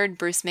severely injured,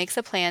 Bruce makes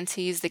a plan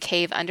to use the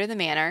cave under the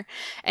manor,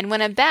 and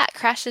when a bat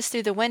crashes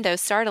through the window,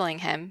 startling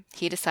him,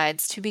 he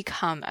decides to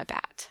become a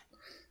bat.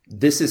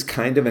 This is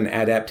kind of an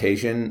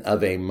adaptation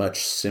of a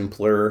much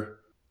simpler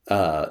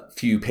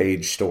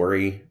few-page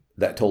story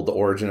that told the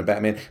origin of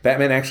Batman.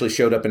 Batman actually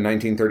showed up in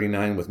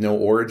 1939 with no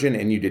origin,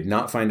 and you did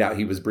not find out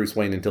he was Bruce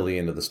Wayne until the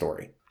end of the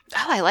story.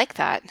 Oh, I like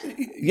that.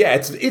 Yeah,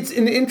 it's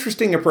an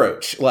interesting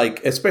approach.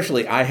 Like,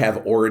 especially I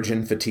have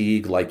origin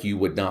fatigue like you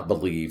would not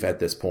believe at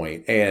this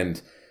point.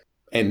 And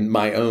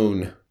my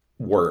own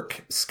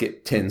work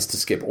tends to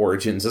skip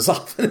origins as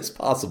often as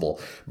possible.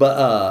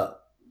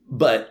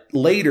 But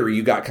later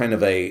you got kind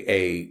of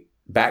a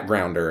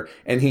backgrounder,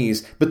 and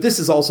but this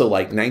is also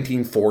like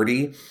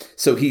 1940.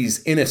 So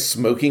he's in a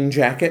smoking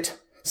jacket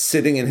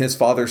sitting in his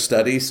father's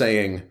study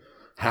saying,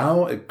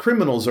 "How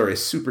criminals are a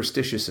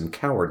superstitious and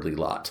cowardly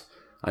lot.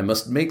 I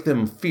must make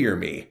them fear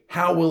me.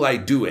 How will I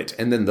do it?"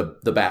 And then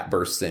the bat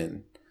bursts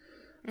in.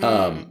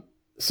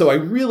 So I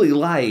really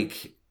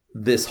like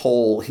this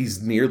whole,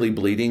 he's nearly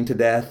bleeding to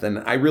death. And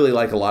I really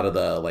like a lot of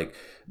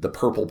the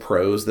purple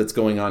prose that's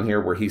going on here,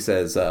 where he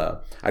says,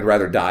 I'd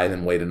rather die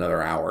than wait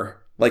another hour.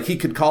 Like, he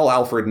could call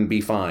Alfred and be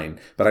fine,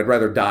 but I'd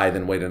rather die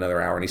than wait another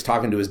hour. And he's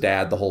talking to his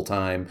dad the whole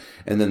time.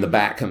 And then the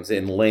bat comes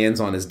in, lands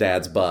on his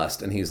dad's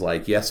bust. And he's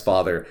like, "Yes,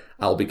 father,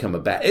 I'll become a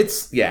bat."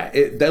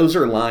 Those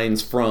are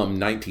lines from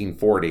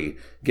 1940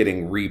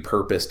 getting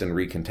repurposed and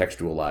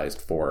recontextualized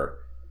for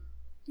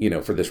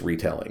this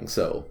retelling.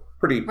 So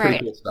pretty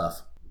cool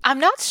stuff. I'm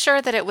not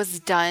sure that it was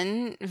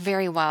done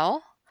very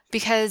well,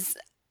 because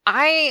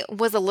I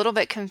was a little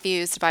bit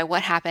confused by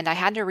what happened. I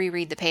had to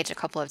reread the page a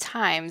couple of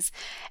times,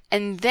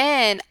 and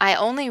then I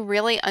only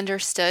really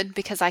understood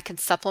because I could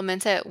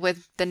supplement it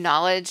with the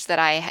knowledge that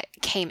I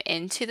came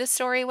into the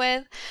story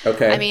with.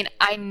 Okay. I mean,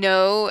 I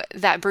know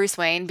that Bruce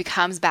Wayne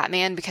becomes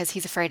Batman because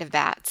he's afraid of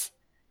bats.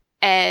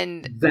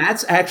 And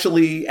that's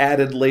actually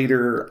added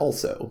later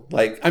also.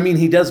 Like, I mean,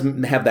 he does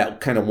have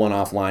that kind of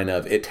one-off line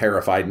of, "It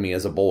terrified me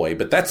as a boy,"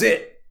 but that's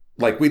it.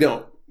 Like, we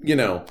don't,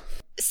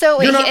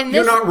 So you're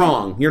not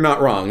wrong. You're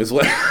not wrong is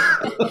what.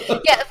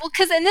 Yeah, well,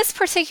 because in this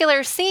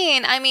particular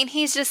scene, I mean,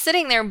 he's just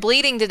sitting there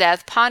bleeding to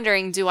death,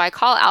 pondering, do I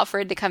call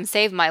Alfred to come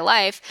save my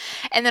life?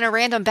 And then a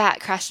random bat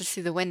crashes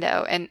through the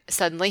window, and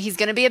suddenly he's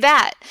going to be a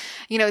bat.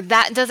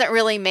 That doesn't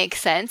really make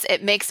sense.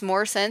 It makes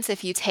more sense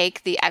if you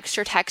take the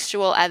extra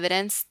textual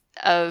evidence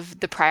of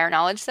the prior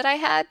knowledge that I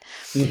had.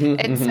 So,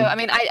 I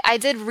mean,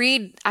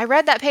 I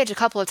read that page a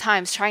couple of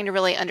times trying to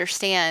really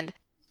understand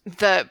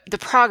the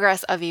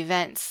progress of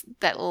events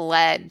that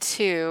led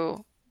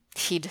to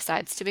he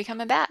decides to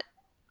become a bat.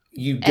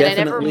 And I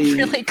never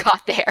really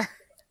got there.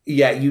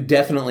 Yeah, you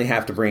definitely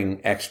have to bring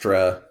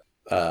extra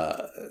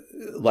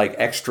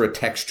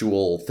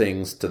textual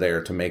things to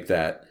there to make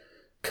that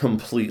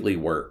completely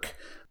work.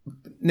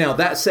 Now,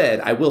 that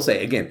said, I will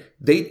say, again,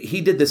 he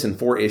did this in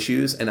 4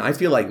 issues, and I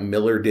feel like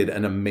Miller did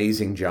an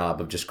amazing job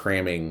of just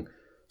cramming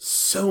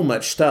so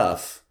much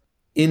stuff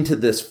into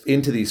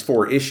these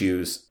 4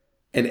 issues.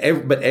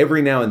 But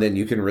every now and then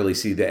you can really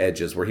see the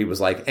edges where he was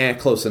like,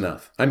 close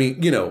enough. I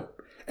mean,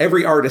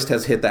 every artist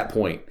has hit that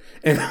point.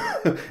 And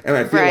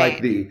I feel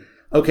like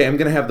okay, I'm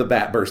going to have the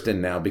bat burst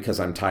in now because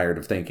I'm tired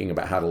of thinking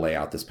about how to lay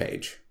out this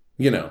page.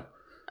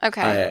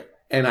 Okay.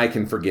 And I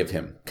can forgive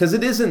him. Because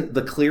it isn't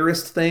the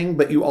clearest thing,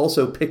 but you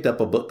also picked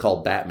up a book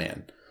called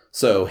Batman.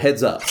 So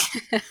heads up.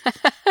 He's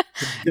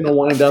going to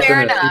wind up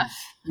Fair enough.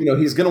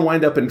 He's going to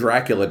wind up in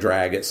Dracula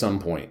drag at some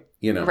point,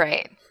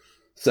 Right.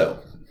 So.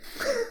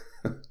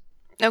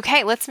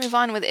 Okay, let's move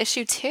on with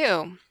issue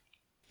 2.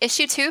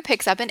 Issue 2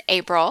 picks up in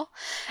April,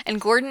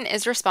 and Gordon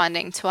is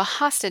responding to a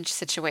hostage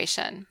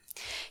situation.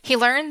 He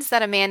learns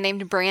that a man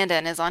named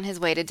Brandon is on his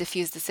way to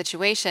defuse the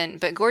situation,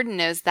 but Gordon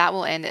knows that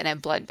will end in a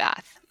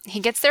bloodbath. He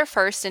gets there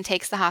first and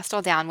takes the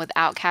hostile down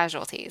without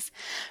casualties.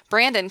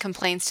 Brandon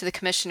complains to the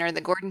commissioner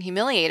that Gordon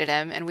humiliated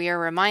him, and we are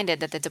reminded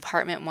that the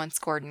department wants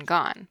Gordon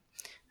gone.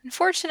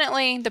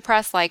 Unfortunately, the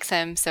press likes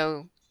him,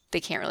 so they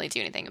can't really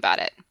do anything about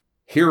it.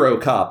 Hero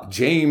cop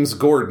James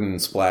Gordon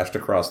splashed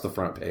across the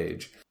front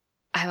page.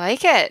 I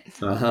like it.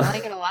 Uh-huh. I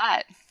like it a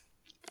lot.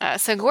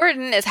 So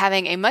Gordon is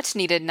having a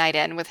much-needed night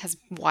in with his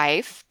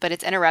wife, but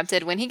it's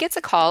interrupted when he gets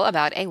a call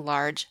about a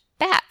large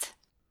bat.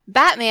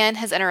 Batman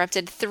has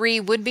interrupted 3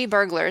 would-be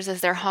burglars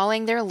as they're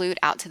hauling their loot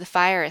out to the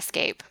fire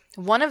escape.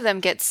 One of them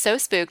gets so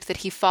spooked that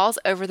he falls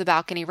over the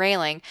balcony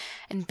railing,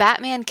 and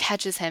Batman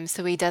catches him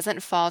so he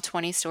doesn't fall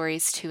 20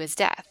 stories to his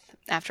death.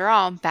 After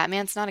all,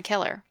 Batman's not a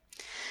killer.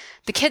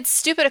 The kid's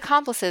stupid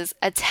accomplices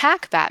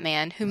attack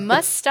Batman, who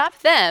must stop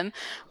them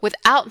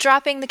without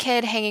dropping the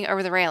kid hanging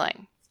over the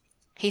railing.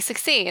 He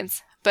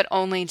succeeds, but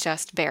only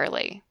just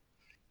barely.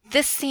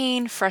 This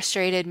scene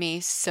frustrated me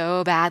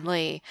so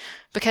badly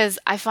because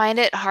I find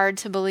it hard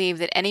to believe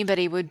that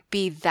anybody would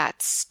be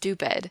that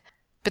stupid.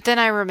 But then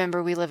I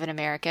remember we live in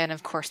America, and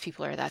of course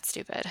people are that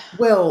stupid.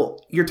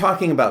 Well, you're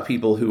talking about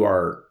people who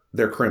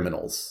they're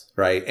criminals,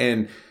 right?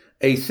 And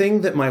a thing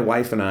that my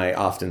wife and I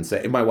often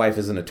say, my wife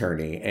is an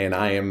attorney and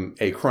I am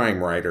a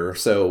crime writer,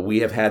 so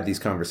we have had these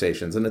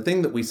conversations. And the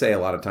thing that we say a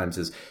lot of times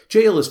is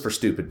jail is for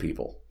stupid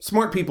people.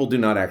 Smart people do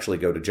not actually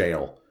go to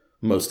jail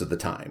most of the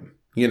time,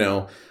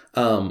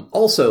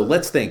 Also,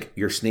 let's think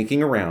you're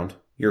sneaking around,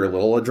 you're a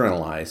little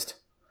adrenalized,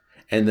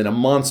 and then a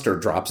monster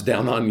drops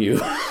down on you.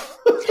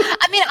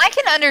 I mean, I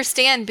can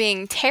understand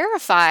being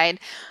terrified,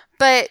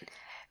 but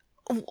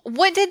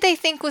what did they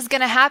think was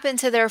going to happen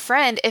to their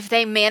friend if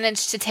they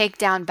managed to take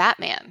down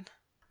Batman?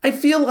 I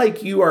feel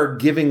like you are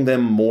giving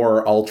them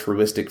more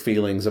altruistic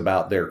feelings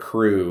about their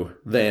crew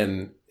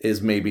than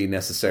is maybe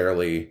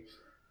necessarily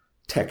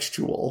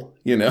textual,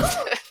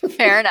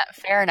 Fair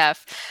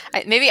enough.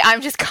 Maybe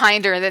I'm just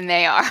kinder than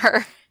they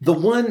are. The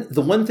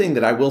one thing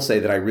that I will say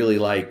that I really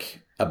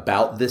like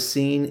about this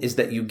scene is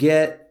that you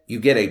get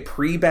a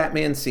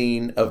pre-Batman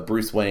scene of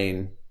Bruce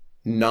Wayne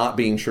not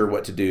being sure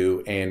what to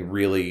do and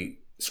really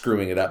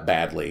screwing it up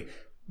badly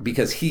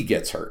because he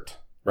gets hurt,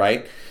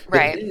 right?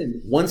 Right. But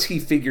then once he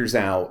figures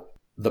out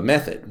the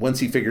method, once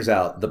he figures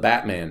out the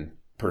Batman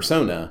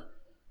persona,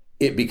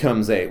 it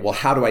becomes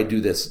how do I do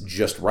this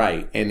just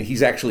right? And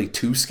he's actually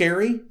too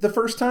scary the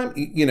first time,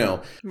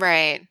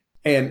 Right.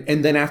 And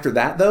then after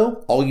that,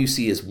 though, all you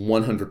see is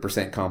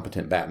 100%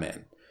 competent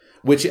Batman,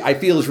 which I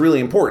feel is really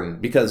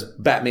important because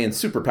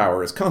Batman's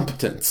superpower is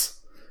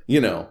competence,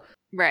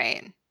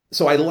 Right.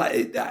 So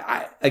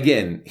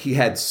again,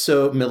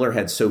 Miller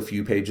had so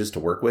few pages to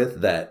work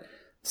with that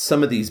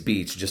some of these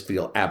beats just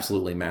feel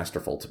absolutely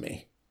masterful to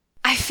me.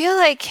 I feel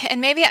like,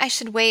 and maybe I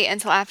should wait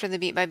until after the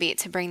beat by beat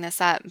to bring this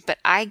up, but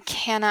I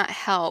cannot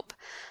help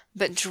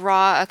but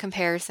draw a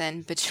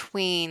comparison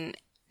between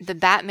the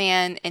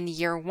Batman in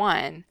Year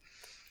One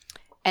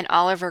and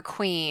Oliver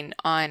Queen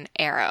on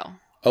Arrow.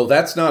 Oh,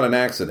 that's not an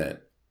accident.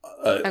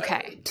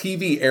 Okay.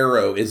 TV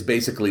Arrow is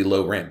basically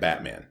low rent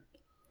Batman.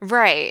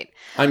 Right.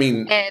 I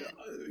mean,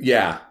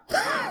 yeah.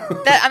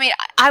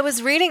 I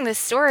was reading this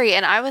story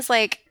and I was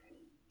like,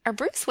 are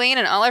Bruce Wayne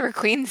and Oliver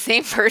Queen the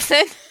same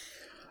person?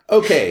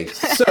 Okay,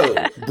 so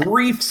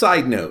brief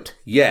side note.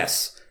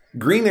 Yes,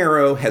 Green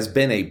Arrow has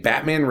been a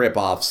Batman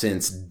ripoff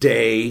since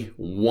day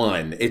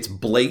one. It's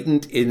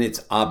blatant and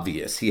it's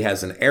obvious. He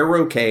has an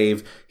Arrow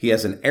cave. He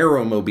has an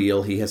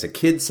Arrowmobile. He has a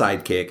kid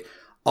sidekick.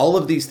 All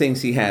of these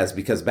things he has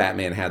because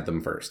Batman had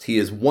them first. He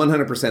is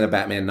 100% a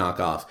Batman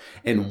knockoff.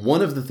 And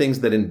one of the things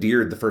that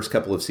endeared the first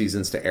couple of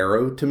seasons to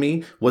Arrow to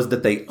me was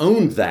that they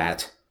owned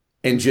that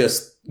and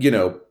just,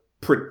 yep,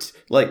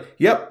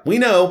 we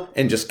know,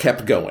 and just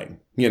kept going.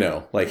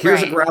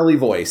 Here's a growly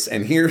voice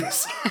and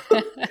here's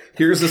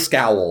a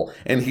scowl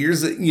and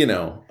here's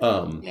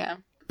yeah.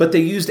 But they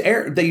used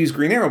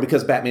Green Arrow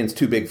because Batman's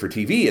too big for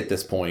TV at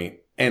this point,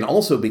 and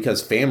also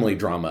because family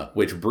drama,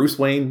 which Bruce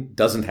Wayne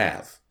doesn't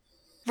have.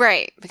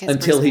 Right, because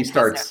until he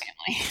starts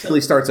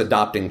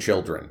adopting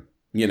children,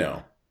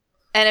 And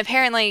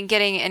apparently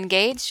getting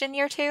engaged in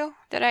Year Two.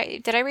 Did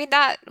I read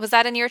that? Was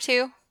that in Year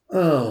Two?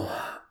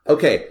 Oh,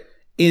 okay.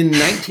 In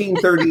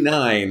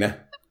 1939,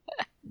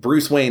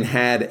 Bruce Wayne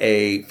had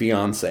a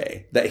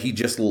fiance that he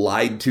just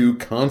lied to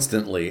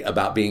constantly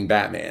about being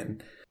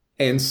Batman.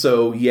 And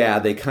so, yeah,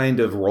 they kind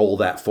of roll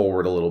that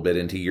forward a little bit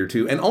into Year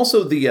Two. And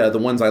also the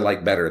ones I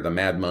like better, the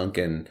Mad Monk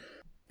and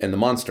the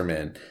Monster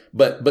Men.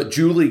 But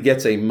Julie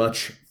gets a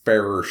much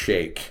fairer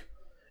shake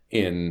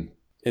in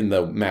in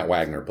the Matt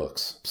Wagner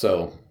books.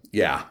 So,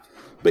 yeah.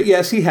 But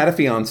yes, he had a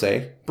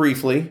fiance,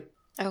 briefly.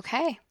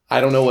 Okay. I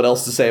don't know what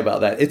else to say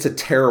about that. It's a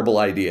terrible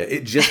idea.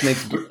 It just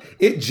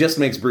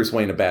makes Bruce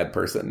Wayne a bad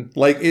person.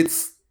 Like,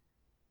 it's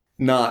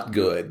not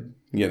good,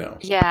 you know.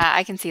 Yeah,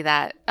 I can see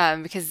that.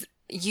 Because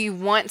you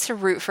want to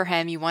root for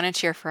him, you want to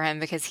cheer for him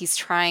because he's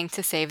trying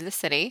to save the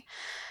city.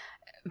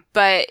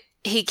 But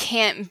he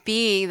can't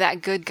be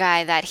that good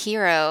guy, that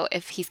hero,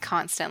 if he's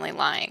constantly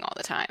lying all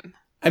the time.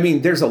 I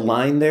mean, there's a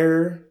line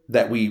there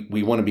that we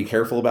want to be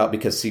careful about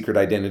because secret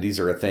identities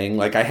are a thing.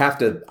 Like,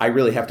 I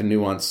really have to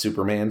nuance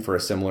Superman for a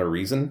similar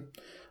reason.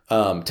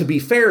 To be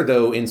fair,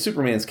 though, in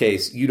Superman's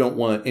case, you don't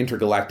want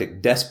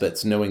intergalactic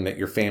despots knowing that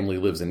your family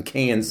lives in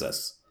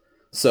Kansas.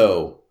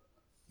 So,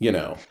 you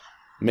know,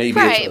 maybe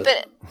right,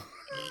 but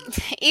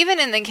even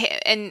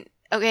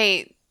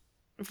okay,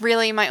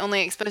 really, my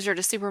only exposure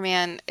to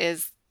Superman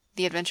is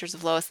The Adventures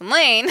of Lois and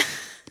Lane,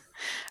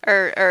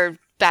 or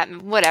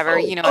Batman, whatever,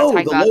 you know what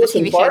I'm talking about, Lois the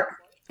TV and Clark? show.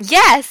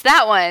 Yes,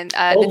 that one,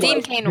 the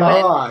Dean Cain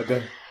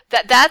one.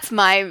 That's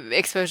my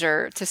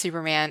exposure to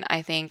Superman,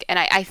 I think. And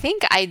I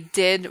think I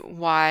did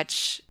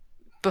watch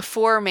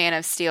before Man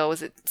of Steel.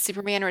 Was it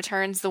Superman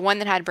Returns? The one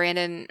that had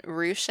Brandon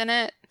Roush in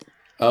it?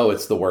 Oh,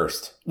 it's the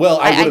worst. Well,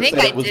 I would think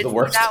have said I it was did the see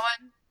worst. that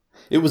one.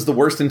 It was the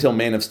worst until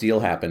Man of Steel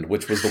happened,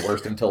 which was the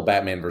worst until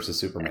Batman versus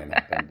Superman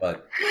happened.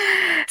 But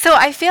so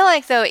I feel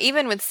like, though,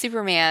 even with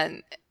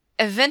Superman,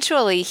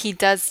 eventually he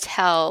does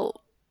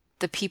tell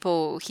the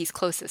people he's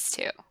closest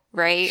to,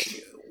 right?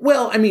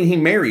 Well, I mean, he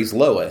marries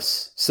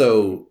Lois,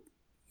 so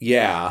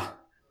yeah.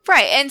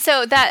 Right. And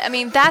so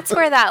that's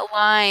where that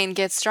line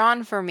gets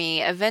drawn for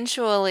me.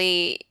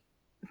 Eventually,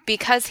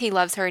 because he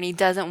loves her and he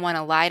doesn't want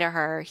to lie to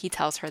her, he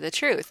tells her the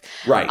truth.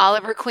 Right.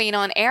 Oliver Queen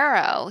on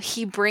Arrow,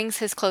 he brings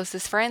his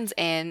closest friends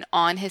in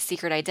on his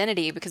secret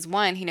identity because,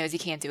 one, he knows he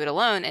can't do it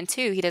alone, and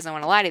two, he doesn't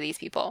want to lie to these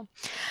people.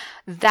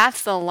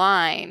 That's the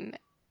line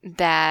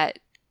that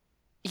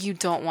you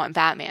don't want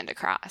Batman to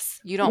cross.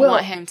 You don't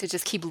want him to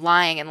just keep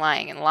lying and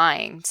lying and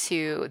lying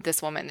to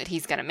this woman that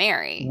he's going to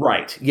marry.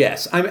 Right.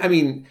 Yes. I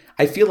mean,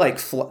 I feel like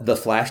the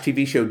Flash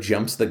TV show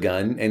jumps the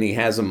gun, and he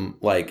has them,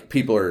 like,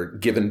 people are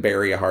giving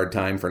Barry a hard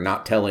time for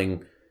not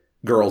telling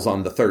girls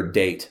on the third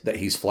date that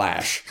he's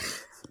Flash.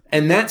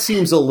 And that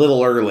seems a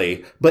little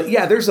early. But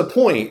yeah, there's a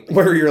point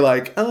where you're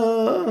like,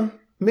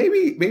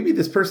 maybe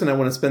this person I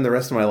want to spend the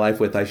rest of my life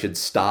with, I should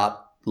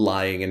stop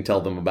lying and tell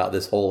them about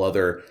this whole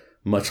other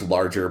much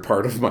larger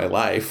part of my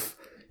life.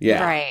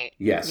 Yeah. Right.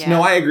 Yes. Yeah.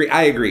 No, I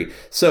agree.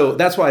 So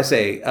that's why I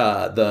say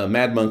the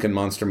Mad Monk and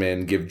Monster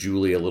Man give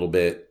Julie a little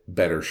bit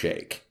better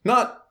shake.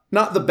 Not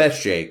the best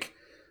shake,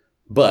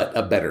 but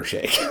a better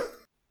shake.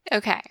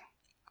 Okay.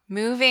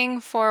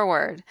 Moving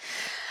forward.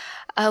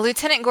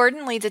 Lieutenant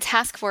Gordon leads a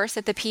task force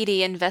at the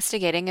PD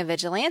investigating a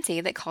vigilante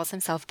that calls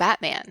himself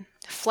Batman.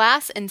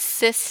 Flass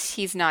insists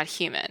he's not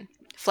human.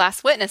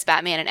 Flass witnessed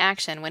Batman in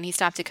action when he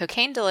stopped a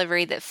cocaine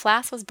delivery that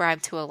Flass was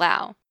bribed to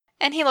allow.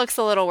 And he looks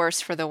a little worse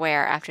for the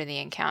wear after the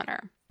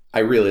encounter.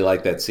 I really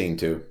like that scene,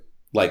 too.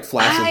 Like,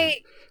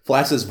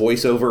 Flass's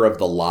voiceover of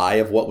the lie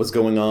of what was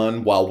going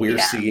on while we're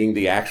seeing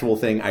the actual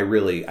thing. I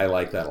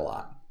like that a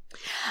lot.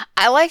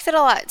 I liked it a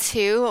lot,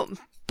 too.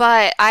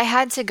 But I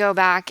had to go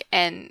back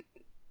and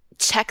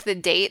check the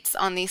dates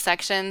on these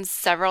sections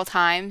several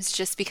times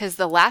just because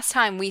the last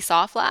time we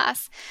saw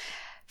Flass,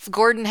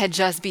 Gordon had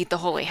just beat the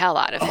holy hell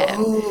out of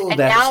him. Oh, and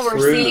that's now we're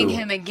true. seeing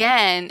him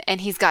again,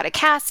 and he's got a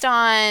cast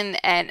on,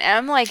 and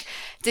I'm like,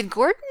 did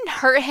Gordon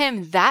hurt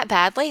him that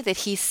badly that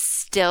he's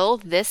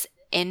still this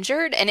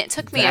injured? And it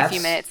took me a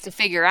few minutes to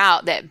figure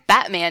out that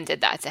Batman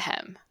did that to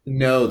him.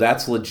 No,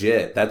 that's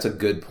legit. That's a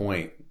good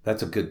point.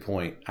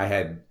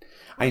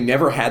 I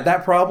never had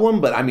that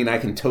problem, but I mean, I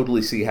can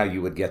totally see how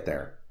you would get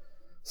there.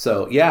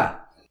 So, yeah.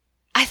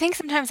 I think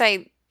sometimes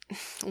I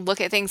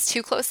look at things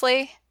too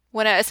closely.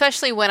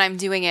 Especially when I'm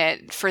doing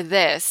it for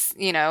this,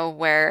 you know,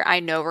 where I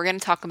know we're going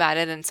to talk about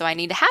it, and so I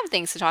need to have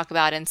things to talk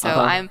about, and so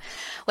I'm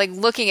like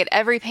looking at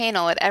every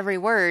panel, at every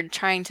word,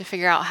 trying to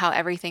figure out how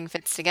everything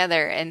fits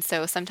together, and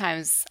so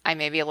sometimes I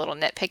may be a little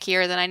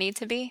nitpickier than I need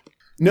to be.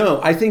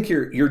 No, I think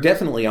you're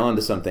definitely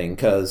onto something,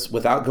 because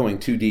without going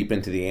too deep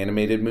into the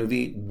animated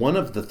movie, one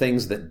of the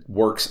things that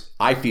works,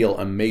 I feel,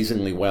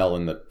 amazingly well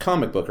in the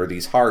comic book are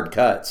these hard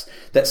cuts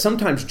that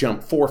sometimes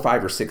jump 4,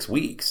 5, or 6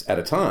 weeks at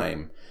a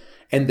time.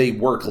 And they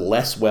work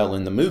less well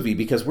in the movie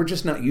because we're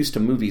just not used to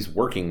movies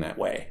working that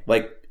way.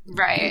 Like,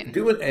 right.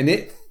 Do it, and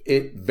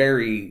it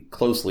very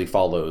closely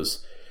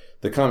follows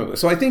the comic book.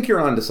 So I think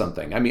you're onto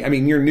something. I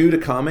mean, you're new to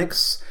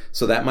comics,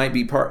 so that might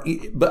be part.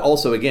 But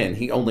also, again,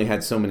 he only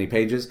had so many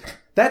pages.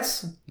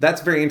 That's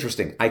very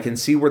interesting. I can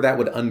see where that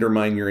would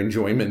undermine your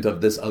enjoyment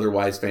of this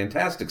otherwise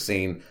fantastic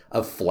scene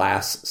of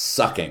Flass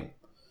sucking.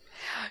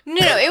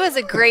 No, it was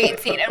a great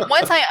scene. And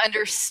once I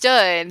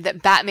understood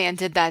that Batman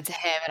did that to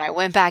him and I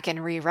went back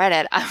and reread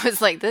it, I was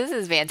like, this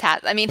is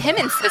fantastic. I mean, him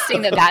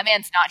insisting that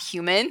Batman's not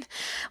human,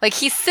 like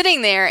he's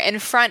sitting there in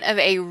front of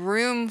a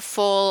room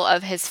full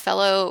of his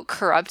fellow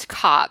corrupt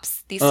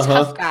cops, these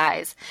tough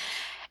guys.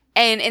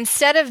 And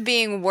instead of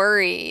being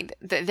worried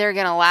that they're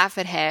going to laugh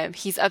at him,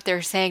 he's up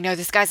there saying, no,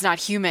 this guy's not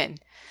human,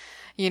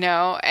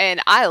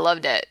 and I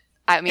loved it.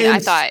 I mean, I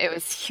thought it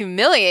was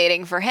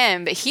humiliating for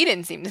him, but he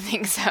didn't seem to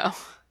think so.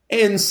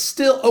 And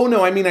still,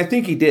 I mean, I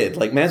think he did.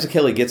 Like,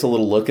 Mazzucchelli gets a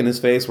little look in his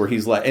face where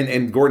he's like,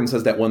 and Gordon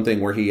says that one thing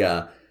where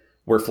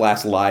where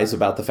Flass lies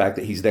about the fact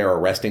that he's there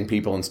arresting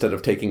people instead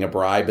of taking a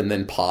bribe, and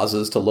then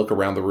pauses to look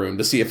around the room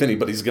to see if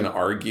anybody's going to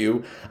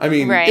argue. I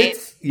mean, right.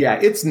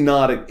 It's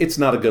not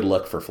a good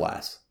look for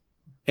Flass.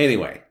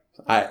 Anyway,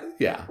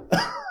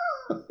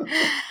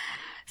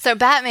 So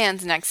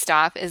Batman's next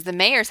stop is the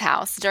mayor's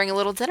house during a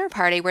little dinner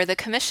party where the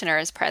commissioner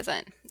is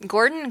present.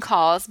 Gordon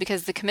calls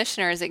because the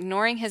commissioner is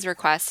ignoring his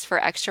request for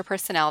extra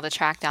personnel to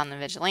track down the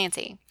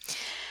vigilante.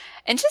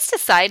 And just a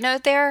side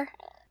note there,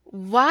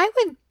 why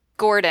would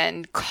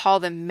Gordon call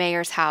the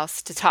mayor's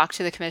house to talk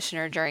to the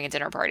commissioner during a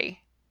dinner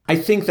party? I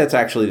think that's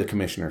actually the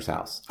commissioner's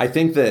house. I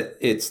think that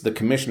it's the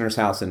commissioner's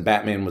house and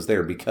Batman was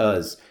there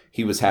because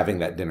he was having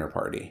that dinner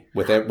party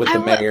with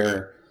the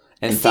mayor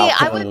and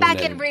Falcone. I went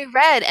back and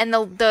reread, and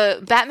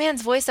the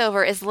Batman's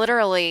voiceover is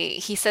literally,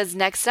 he says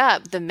next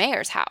up, the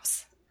mayor's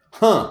house.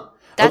 Huh.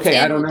 Okay,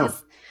 I don't know.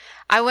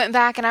 I went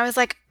back and I was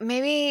like,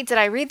 maybe, did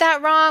I read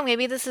that wrong?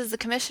 Maybe this is the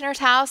commissioner's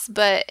house,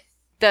 but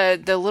the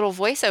little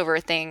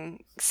voiceover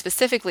thing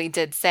specifically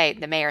did say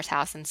the mayor's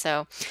house, and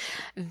so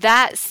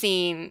that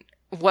scene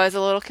was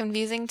a little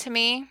confusing to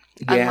me,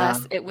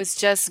 unless it was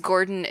just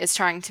Gordon is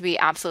trying to be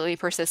absolutely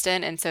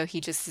persistent, and so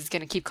he just is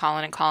going to keep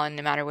calling and calling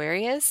no matter where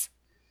he is.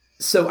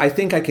 So I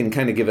think I can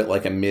kind of give it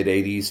like a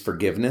mid-'80s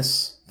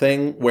forgiveness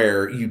thing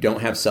where you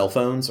don't have cell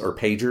phones or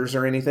pagers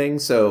or anything.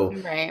 So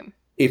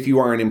if you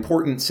are an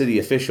important city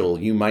official,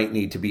 you might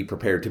need to be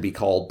prepared to be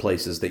called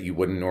places that you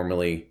wouldn't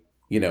normally,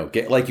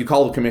 get. Like you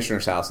call the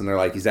commissioner's house and they're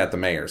like, he's at the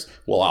mayor's.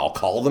 Well, I'll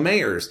call the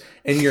mayor's.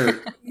 And you're,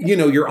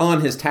 you're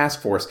on his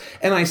task force.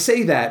 And I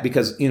say that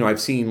because,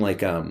 I've seen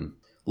like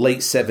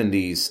late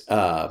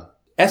 70s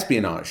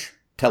espionage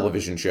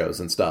television shows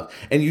and stuff.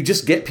 And you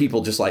just get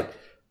people just like,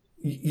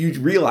 you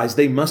realize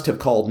they must have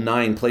called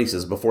 9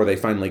 places before they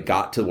finally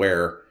got to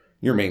where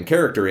your main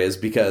character is,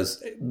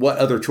 because what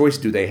other choice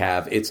do they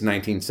have? It's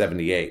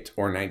 1978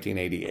 or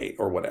 1988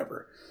 or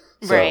whatever.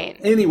 So, right.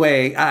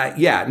 Anyway, I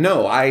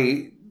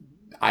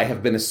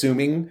have been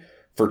assuming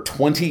for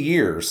 20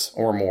 years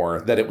or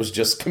more that it was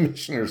just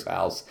commissioner's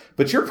house.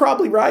 But you're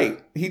probably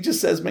right. He just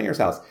says mayor's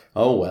house.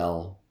 Oh,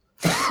 well.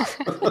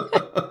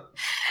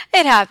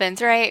 It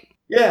happens, right?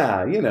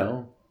 Yeah,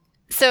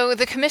 So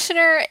the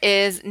commissioner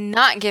is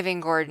not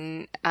giving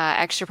Gordon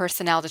extra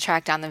personnel to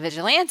track down the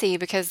vigilante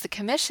because the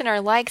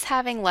commissioner likes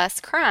having less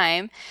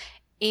crime,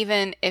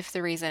 even if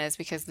the reason is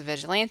because the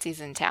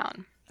vigilante's in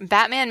town.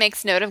 Batman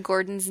makes note of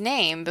Gordon's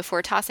name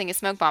before tossing a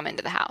smoke bomb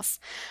into the house.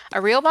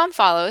 A real bomb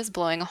follows,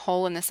 blowing a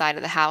hole in the side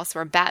of the house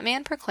where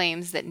Batman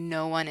proclaims that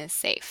no one is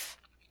safe.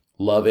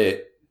 Love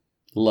it.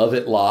 Love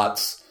it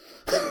lots.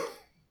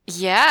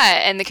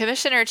 Yeah, and the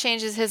commissioner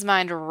changes his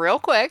mind real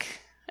quick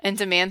and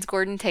demands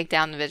Gordon take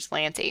down the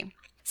vigilante.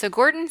 So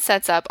Gordon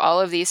sets up all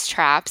of these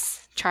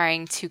traps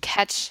trying to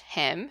catch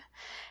him,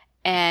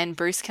 and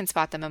Bruce can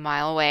spot them a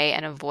mile away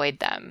and avoid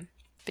them.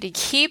 But he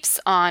keeps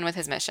on with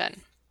his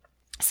mission.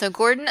 So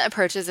Gordon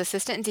approaches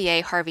Assistant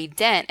DA Harvey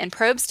Dent and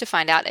probes to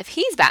find out if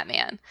he's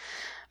Batman.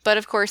 But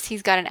of course,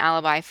 he's got an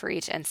alibi for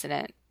each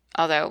incident,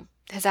 although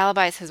his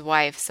alibi is his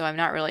wife, so I'm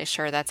not really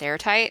sure that's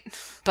airtight.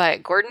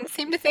 But Gordon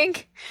seemed to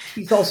think.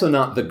 He's also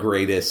not the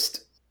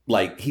greatest,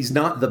 he's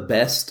not the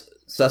best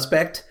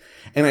suspect.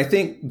 And I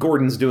think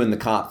Gordon's doing the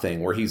cop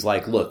thing where he's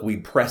like, look,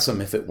 we'd press him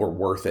if it were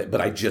worth it,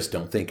 but I just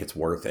don't think it's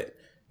worth it,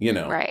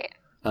 Right.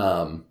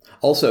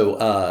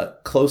 Also,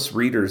 close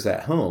readers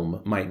at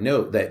home might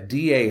note that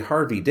DA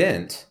Harvey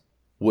Dent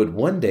would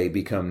one day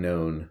become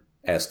known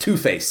as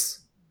Two-Face.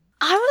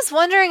 I was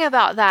wondering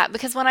about that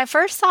because when I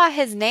first saw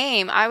his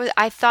name,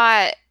 I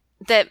thought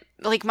that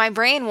my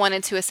brain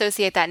wanted to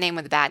associate that name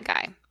with the bad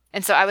guy.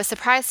 And so I was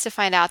surprised to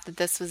find out that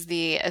this was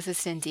the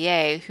assistant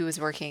DA who was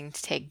working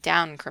to take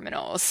down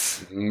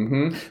criminals.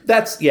 Mm-hmm.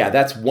 That's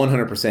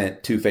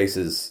 100%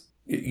 Two-Face's,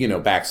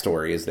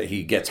 backstory is that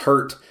he gets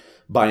hurt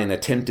by an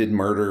attempted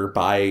murder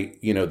by,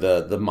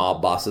 the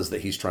mob bosses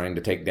that he's trying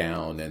to take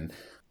down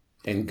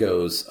and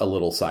goes a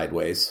little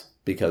sideways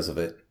because of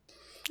it.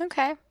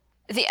 Okay.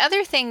 The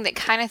other thing that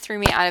kind of threw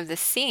me out of the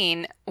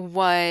scene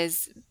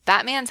was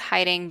Batman's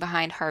hiding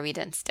behind Harvey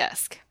Dent's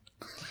desk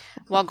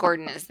while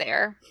Gordon is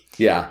there.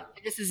 Yeah.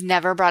 This is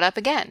never brought up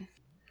again,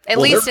 at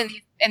least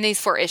in these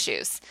 4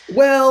 issues.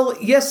 Well,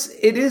 yes,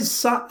 it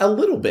is a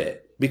little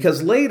bit,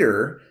 because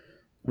later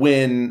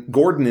when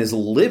Gordon is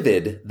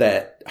livid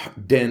that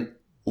Dent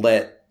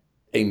let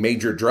a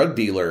major drug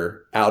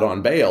dealer out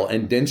on bail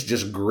and Dent's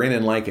just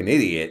grinning like an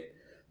idiot,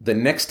 the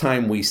next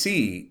time we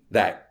see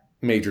that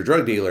major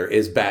drug dealer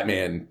is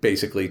Batman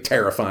basically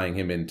terrifying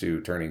him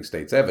into turning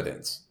state's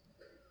evidence.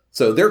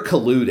 So they're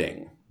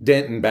colluding.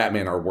 Dent and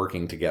Batman are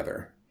working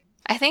together.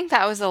 I think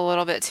that was a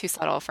little bit too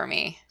subtle for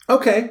me.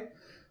 Okay.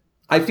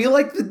 I feel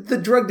like the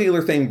drug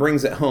dealer thing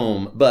brings it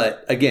home,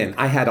 but again,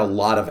 I had a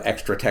lot of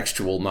extra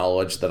textual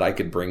knowledge that I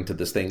could bring to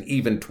this thing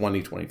even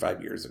 20,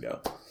 25 years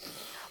ago.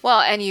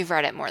 Well, and you've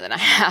read it more than I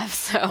have,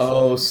 so.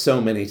 Oh,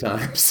 so many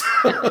times.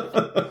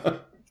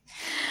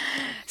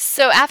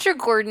 So after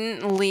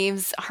Gordon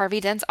leaves Harvey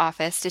Dent's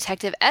office,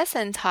 Detective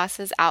Essen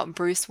tosses out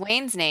Bruce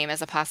Wayne's name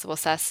as a possible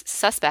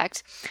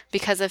suspect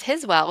because of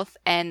his wealth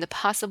and the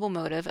possible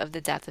motive of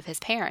the death of his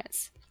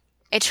parents.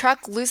 A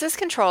truck loses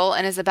control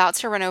and is about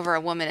to run over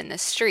a woman in the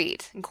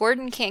street.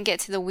 Gordon can't get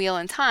to the wheel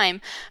in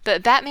time,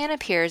 but Batman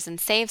appears and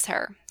saves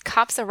her.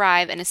 Cops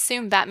arrive and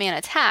assume Batman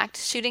attacked,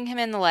 shooting him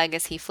in the leg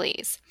as he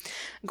flees.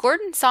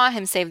 Gordon saw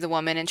him save the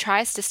woman and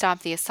tries to stop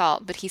the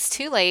assault, but he's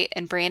too late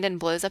and Brandon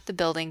blows up the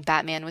building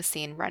Batman was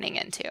seen running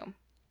into.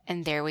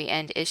 And there we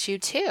end issue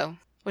 2,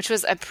 which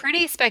was a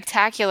pretty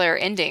spectacular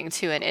ending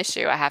to an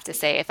issue, I have to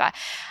say.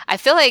 I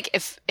feel like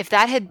if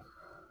that had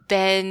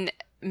been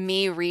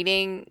me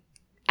reading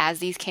as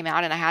these came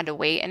out and I had to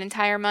wait an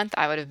entire month,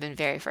 I would have been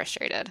very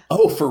frustrated.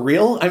 Oh, for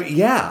real? I mean,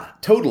 yeah,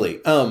 totally.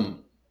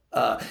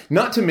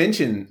 Not to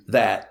mention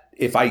that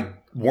if I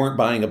weren't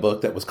buying a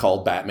book that was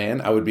called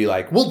Batman, I would be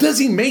like, well, does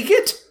he make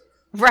it?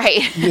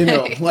 Right. You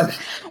know, like,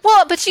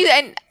 well, but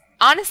and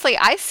honestly,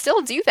 I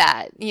still do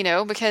that,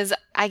 because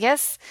I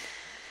guess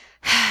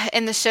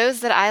in the shows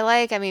that I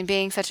like, I mean,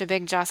 being such a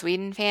big Joss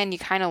Whedon fan, you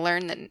kind of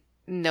learn that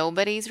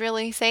nobody's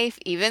really safe,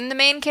 even the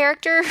main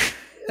character.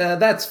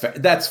 That's fair.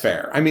 That's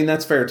fair. I mean,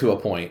 that's fair to a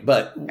point,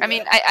 but I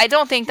mean, I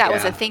don't think that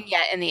was a thing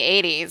yet in the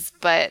 80s,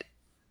 but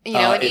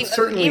and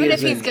even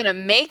if he's going to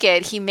make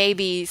it, he may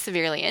be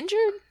severely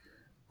injured.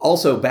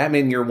 Also,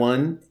 Batman Year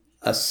One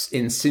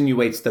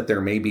insinuates that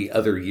there may be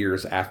other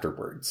years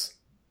afterwards.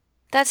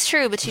 That's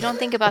true, but you don't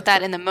think about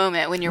that in the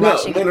moment when you're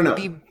watching him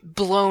be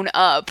blown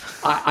up.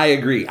 I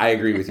agree. I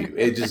agree with you.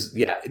 It just,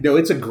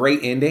 it's a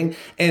great ending.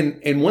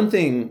 And one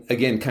thing,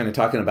 again, kind of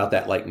talking about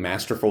that like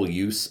masterful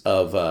use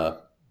of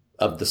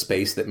the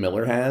space that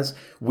Miller has,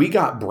 we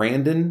got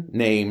Brandon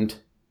named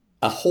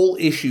a whole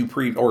issue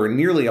or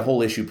nearly a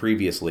whole issue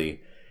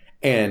previously,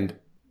 and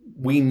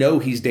we know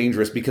he's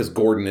dangerous because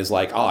Gordon is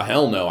like, oh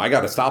hell no, I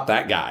got to stop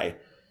that guy,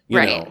 you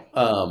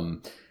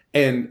know.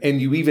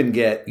 And you even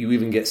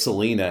get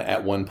Selina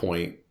at one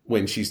point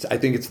when I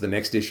think it's the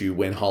next issue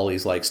when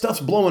Holly's like, stuff's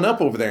blowing up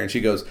over there, and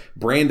she goes,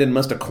 Brandon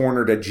must have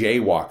cornered a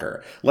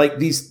jaywalker. Like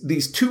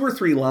these 2 or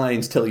 3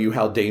 lines tell you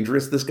how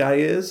dangerous this guy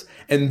is,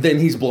 and then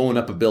he's blowing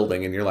up a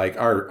building, and you're like,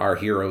 our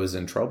hero is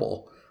in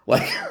trouble.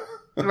 Like,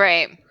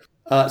 right.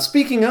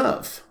 Speaking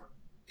of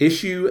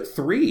issue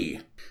 3,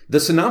 the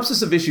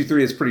synopsis of issue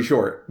 3 is pretty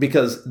short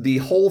because the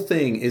whole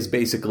thing is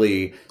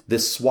basically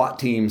this SWAT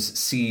team's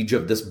siege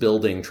of this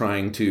building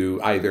trying to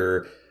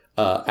either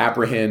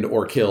apprehend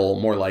or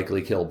more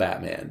likely kill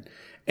Batman.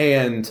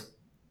 And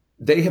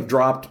they have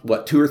dropped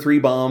 2 or 3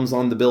 bombs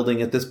on the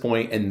building at this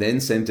point and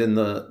then sent in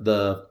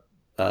the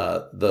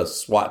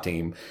SWAT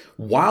team.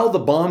 While the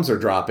bombs are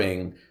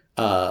dropping,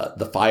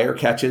 the fire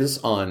catches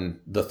on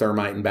the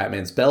thermite in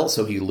Batman's belt,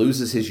 so he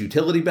loses his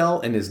utility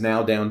belt and is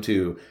now down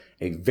to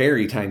a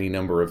very tiny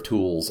number of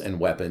tools and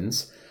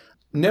weapons.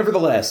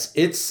 Nevertheless,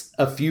 it's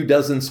a few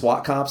dozen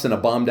SWAT cops in a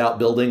bombed out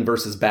building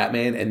versus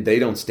Batman, and they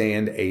don't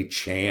stand a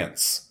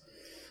chance.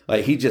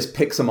 Like, he just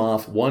picks them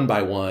off one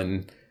by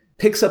one,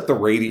 picks up the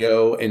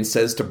radio and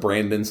says to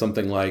Brandon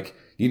something like,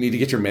 you need to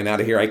get your men out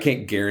of here. I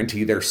can't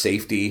guarantee their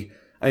safety.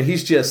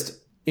 He's just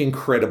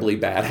incredibly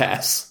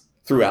badass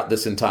throughout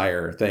this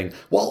entire thing,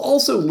 while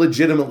also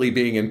legitimately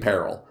being in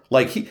peril.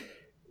 Like,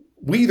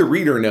 we, the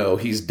reader, know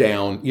he's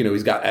down,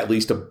 he's got at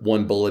least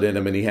 1 bullet in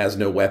him and he has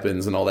no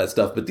weapons and all that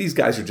stuff. But these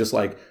guys are just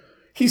like,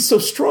 he's so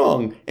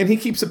strong and he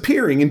keeps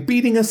appearing and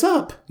beating us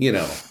up,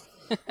 You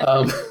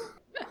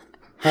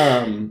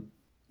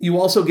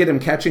also get him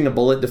catching a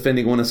bullet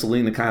defending one of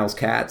Selina Kyle's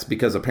cats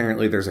because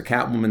apparently there's a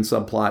Catwoman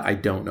subplot. I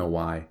don't know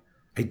why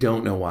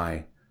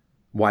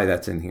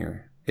that's in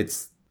here.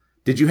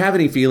 Did you have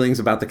any feelings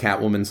about the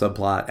Catwoman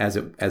subplot as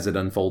it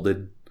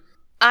unfolded?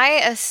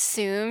 I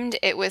assumed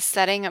it was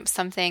setting up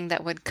something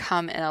that would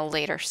come in a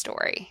later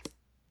story.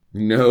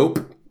 Nope.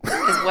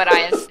 Is what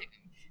I assumed.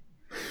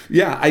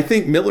 Yeah, I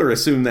think Miller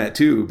assumed that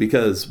too,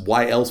 because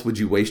why else would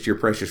you waste your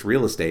precious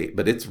real estate?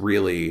 But it's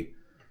really,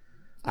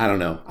 I don't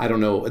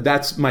know.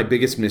 That's my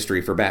biggest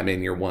mystery for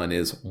Batman Year One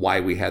is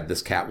why we had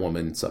this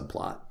Catwoman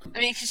subplot. I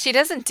mean, she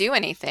doesn't do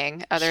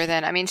anything other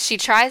than, she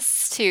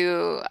tries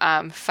to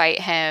fight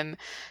him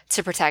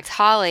to protect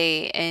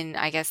Holly, and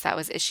I guess that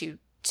was issue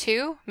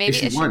 2, maybe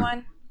issue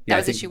 1. Yeah,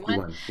 that was issue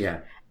 1. Yeah.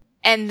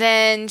 And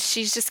then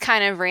she's just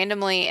kind of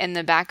randomly in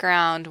the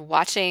background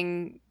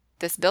watching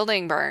this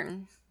building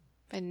burn.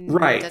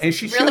 Right. And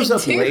she shows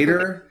up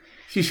later.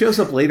 She shows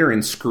up later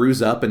and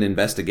screws up an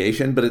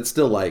investigation, but it's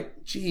still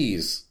like,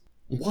 geez,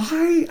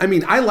 why? I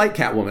mean, I like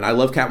Catwoman. I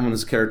love Catwoman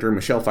as a character.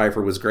 Michelle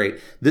Pfeiffer was great.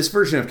 This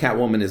version of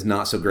Catwoman is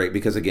not so great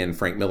because, again,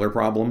 Frank Miller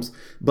problems.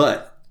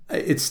 But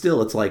it's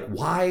like,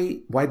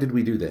 why did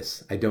we do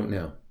this? I don't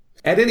know.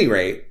 At any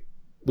rate,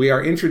 we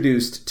are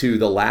introduced to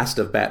the last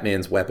of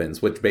Batman's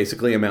weapons, which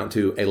basically amount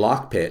to a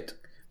lockpick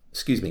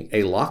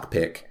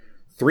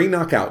 3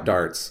 knockout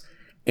darts,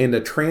 and a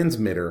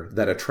transmitter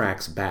that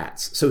attracts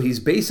bats. So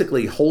he's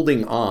basically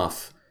holding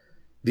off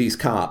these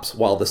cops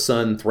while the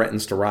sun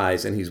threatens to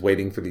rise and he's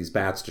waiting for these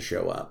bats to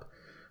show up.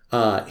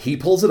 He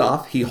pulls it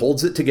off, he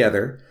holds it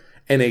together,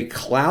 and a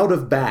cloud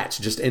of bats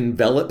just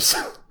envelops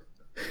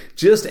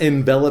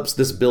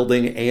this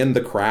building and the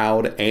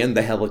crowd and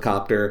the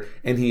helicopter,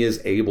 and he is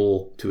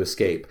able to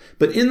escape.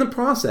 But in the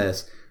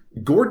process,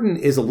 Gordon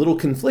is a little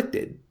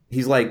conflicted.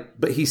 He's like,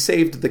 but he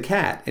saved the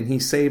cat and he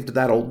saved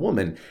that old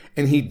woman,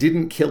 and he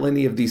didn't kill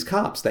any of these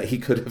cops that he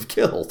could have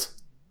killed.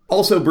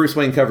 Also, Bruce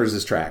Wayne covers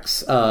his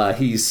tracks.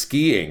 He's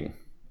skiing,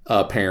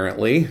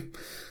 apparently,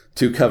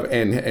 to cover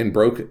and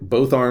broke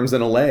both arms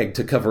and a leg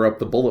to cover up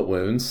the bullet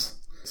wounds.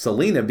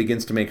 Selina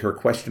begins to make her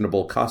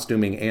questionable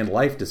costuming and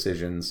life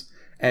decisions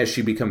as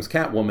she becomes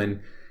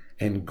Catwoman,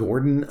 and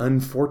Gordon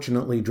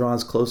unfortunately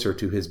draws closer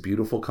to his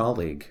beautiful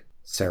colleague,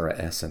 Sarah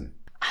Essen.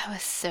 I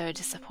was so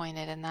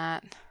disappointed in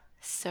that.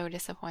 So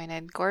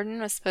disappointed.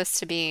 Gordon was supposed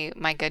to be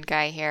my good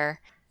guy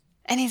here,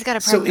 and he's got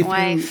a pregnant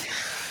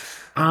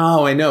wife.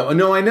 Oh, I know.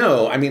 No, I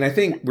know. I mean, I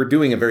think we're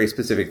doing a very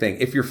specific thing.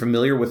 If you're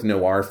familiar with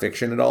noir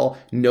fiction at all,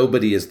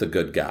 nobody is the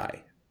good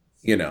guy.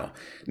 You know,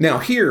 now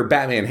here,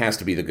 Batman has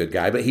to be the good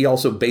guy, but he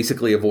also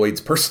basically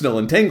avoids personal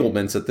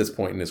entanglements at this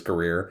point in his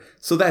career.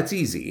 So that's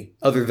easy,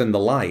 other than the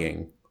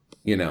lying,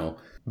 you know.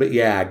 But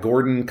yeah,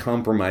 Gordon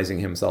compromising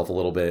himself a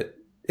little bit.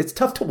 It's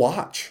tough to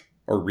watch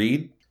or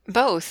read.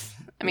 Both.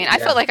 I mean, I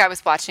felt like I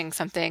was watching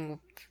something,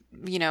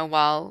 you know,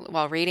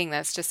 while reading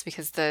this, just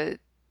because the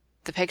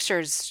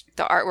pictures,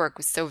 the artwork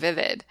was so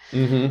vivid.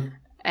 Mm-hmm.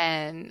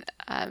 And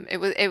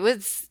it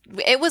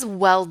was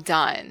well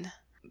done.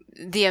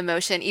 The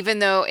emotion, even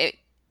though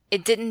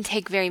it didn't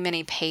take very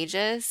many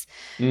pages,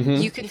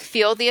 you could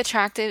feel the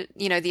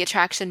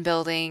attraction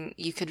building.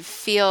 You could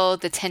feel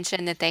the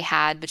tension that they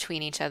had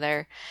between each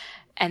other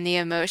and the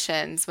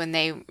emotions when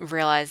they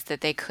realized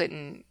that they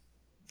couldn't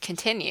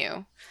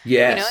continue.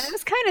 Yes. You know, and it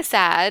was kind of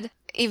sad,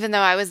 even though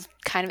I was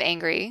kind of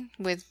angry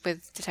with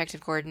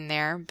Detective Gordon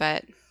there,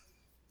 but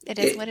it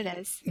is what it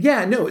is.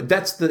 Yeah, no,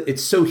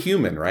 it's so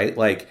human, right?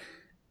 Like,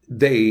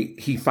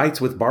 he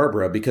fights with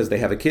Barbara because they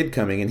have a kid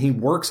coming, and he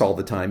works all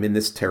the time in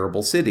this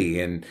terrible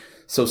city. And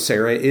so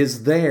Sarah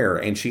is there,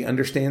 and she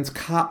understands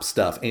cop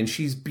stuff, and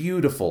she's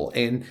beautiful.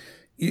 And,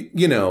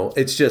 you know,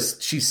 it's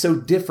just, she's so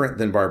different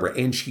than Barbara,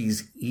 and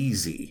she's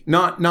easy.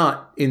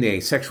 Not in a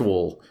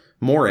sexual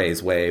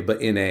mores way, but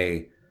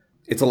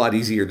it's a lot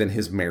easier than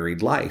his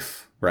married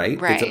life,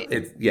 right?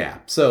 Right. Yeah.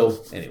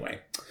 So anyway,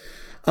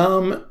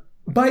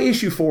 by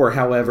issue 4,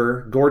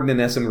 however, Gordon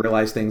and Essen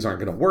realize things aren't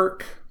going to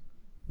work.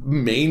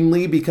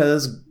 Mainly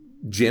because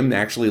Jim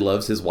actually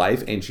loves his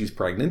wife and she's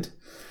pregnant.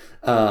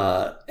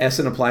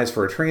 Essen applies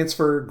for a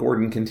transfer.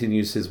 Gordon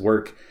continues his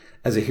work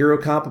as a hero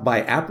cop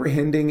by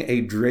apprehending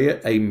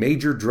a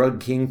major drug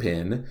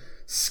kingpin,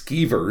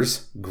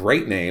 Skeevers.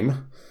 Great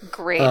name.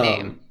 Great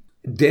name.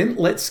 Dent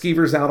lets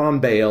Skeevers out on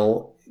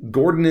bail.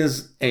 Gordon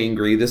is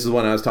angry. This is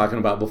what I was talking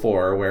about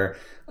before, where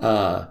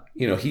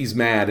you know, he's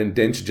mad and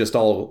Dent's just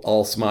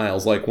all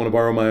smiles like, want to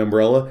borrow my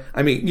umbrella?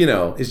 I mean, you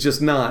know, it's just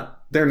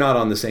they're not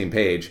on the same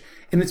page.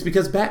 And it's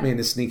because Batman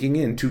is sneaking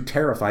in to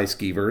terrify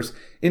Skeevers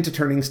into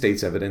turning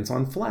state's evidence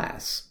on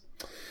Flass.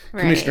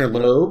 Right. Commissioner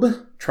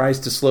Loeb tries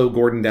to slow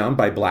Gordon down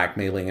by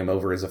blackmailing him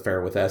over his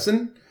affair with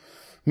Essen.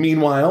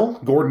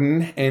 Meanwhile,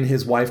 Gordon and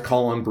his wife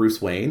call on Bruce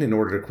Wayne in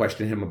order to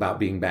question him about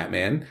being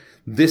Batman.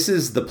 This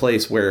is the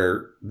place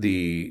where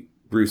the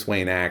Bruce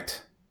Wayne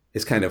act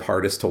is kind of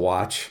hardest to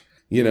watch.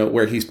 You know,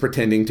 where he's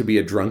pretending to be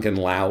a drunken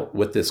lout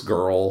with this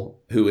girl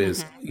who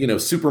is, you know,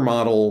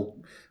 supermodel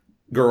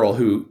girl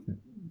who,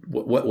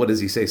 what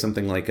does he say?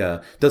 Something like,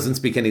 doesn't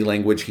speak any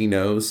language he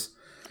knows.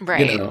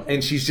 Right. You know,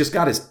 and she's just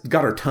got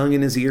her tongue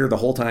in his ear the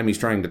whole time he's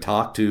trying to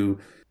talk to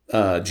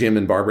Jim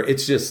and Barbara.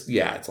 It's just,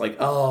 yeah, it's like,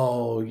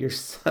 oh, you're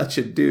such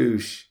a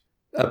douche,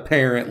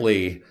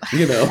 apparently,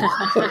 you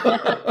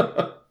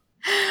know.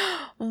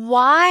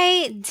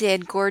 Why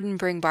did Gordon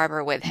bring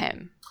Barbara with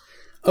him?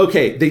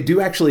 Okay, they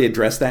do actually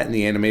address that in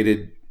the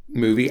animated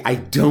movie.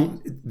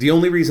 The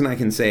only reason I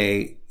can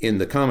say in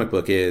the comic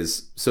book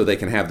is so they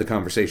can have the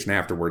conversation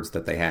afterwards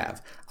that they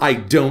have. I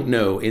don't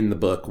know in the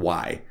book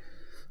why.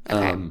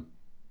 Okay.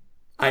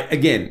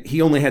 Again,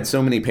 he only had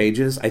so many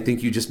pages. I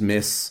think you just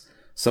miss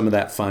some of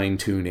that fine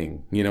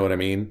tuning. You know what I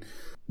mean?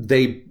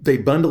 They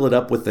bundle it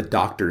up with the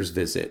doctor's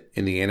visit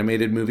in the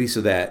animated movie so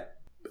that,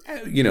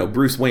 you know,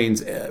 Bruce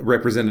Wayne's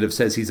representative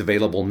says he's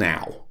available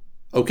now.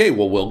 Okay,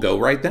 well, we'll go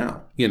right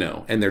now, you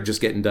know, and they're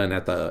just getting done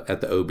at the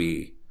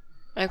OB.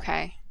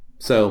 Okay.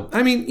 So,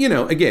 I mean, you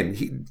know,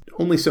 again,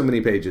 only so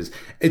many pages.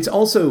 It's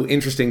also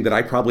interesting that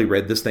I probably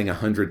read this thing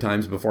 100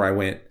 times before I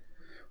went,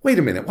 wait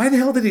a minute, why the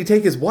hell did he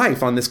take his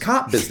wife on this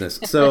cop business?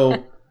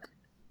 So,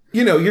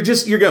 you know, you're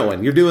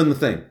doing the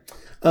thing.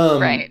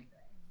 Right.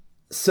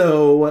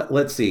 So,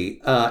 let's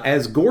see.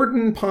 As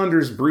Gordon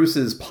ponders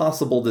Bruce's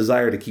possible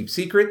desire to keep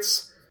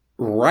secrets,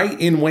 right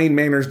in Wayne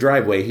Manor's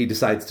driveway, he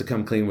decides to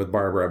come clean with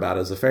Barbara about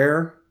his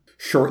affair.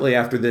 Shortly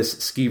after this,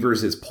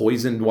 Skeevers is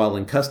poisoned while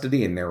in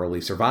custody and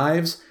narrowly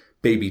survives.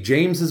 Baby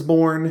James is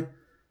born.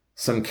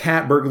 Some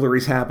cat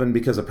burglaries happen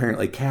because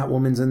apparently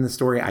Catwoman's in the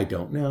story. I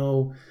don't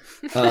know.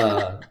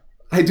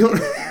 I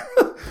don't.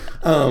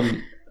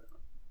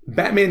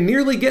 Batman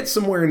nearly gets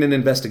somewhere in an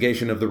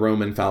investigation of the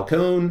Roman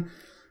Falcone,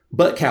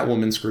 but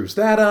Catwoman screws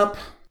that up.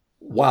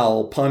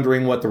 While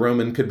pondering what the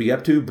Roman could be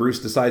up to, Bruce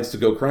decides to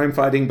go crime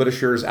fighting, but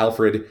assures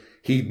Alfred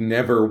he'd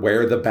never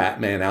wear the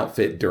Batman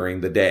outfit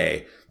during the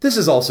day. This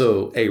is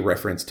also a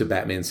reference to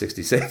Batman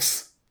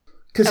 66.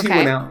 Because he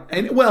went out,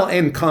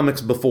 and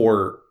comics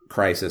before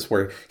Crisis,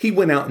 where he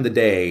went out in the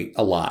day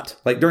a lot.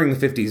 Like during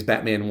the 50s,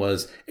 Batman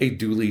was a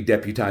duly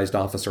deputized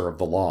officer of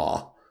the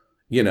law,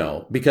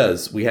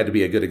 because we had to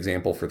be a good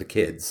example for the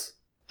kids.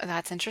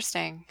 That's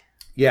interesting.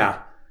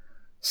 Yeah.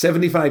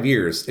 75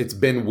 years. It's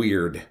been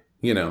weird,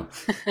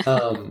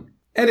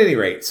 At any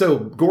rate, so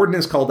Gordon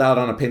is called out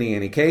on a Penny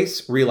Ante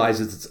case,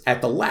 realizes it's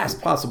at the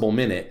last possible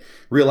minute,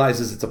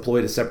 realizes it's a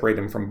ploy to separate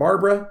him from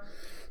Barbara.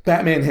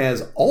 Batman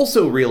has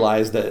also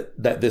realized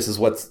that this is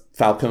what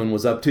Falcone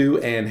was up to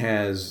and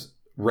has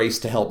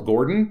raced to help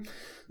Gordon.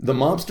 The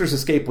mobsters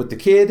escape with the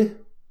kid,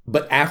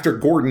 but after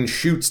Gordon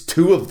shoots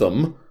 2 of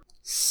them,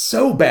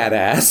 so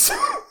badass.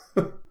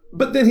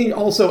 But then he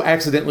also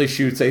accidentally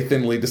shoots a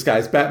thinly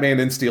disguised Batman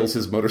and steals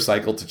his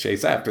motorcycle to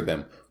chase after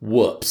them.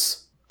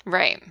 Whoops.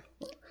 Right.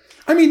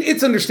 I mean,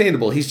 it's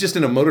understandable. He's just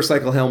in a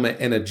motorcycle helmet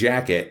and a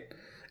jacket,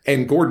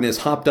 and Gordon is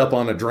hopped up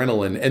on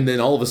adrenaline, and then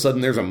all of a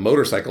sudden there's a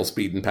motorcycle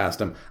speeding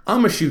past him. I'm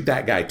going to shoot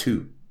that guy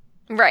too.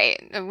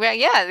 Right. Well,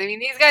 yeah, I mean,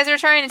 these guys are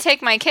trying to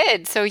take my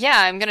kid, so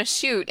yeah, I'm going to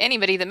shoot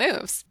anybody that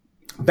moves.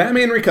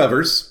 Batman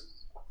recovers.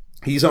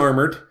 He's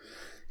armored.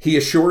 He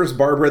assures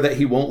Barbara that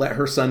he won't let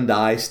her son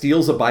die,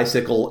 steals a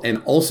bicycle,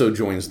 and also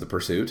joins the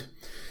pursuit.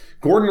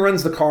 Gordon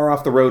runs the car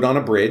off the road on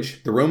a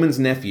bridge. The Roman's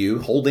nephew,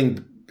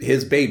 holding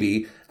his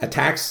baby,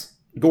 attacks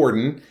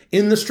Gordon.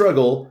 In the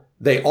struggle,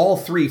 they all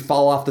 3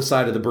 fall off the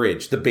side of the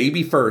bridge. The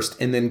baby first,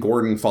 and then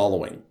Gordon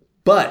following.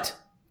 But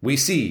we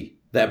see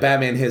that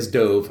Batman has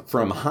dove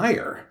from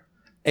higher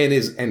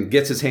and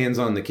gets his hands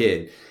on the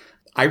kid.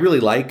 I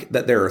really like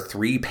that there are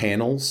 3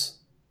 panels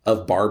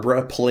of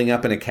Barbara pulling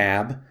up in a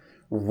cab,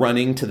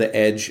 running to the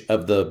edge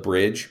of the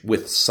bridge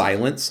with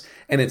silence.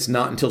 And it's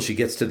not until she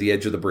gets to the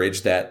edge of the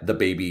bridge that the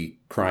baby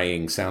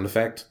crying sound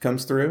effect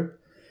comes through.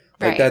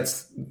 Like,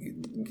 that's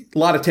a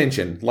lot of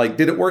tension. Like,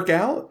 did it work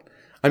out?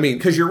 I mean,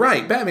 because you're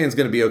right. Batman's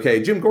going to be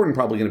okay. Jim Gordon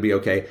probably going to be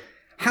okay.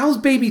 How's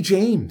baby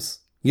James?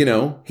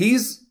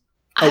 He's...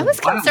 I was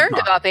concerned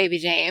about baby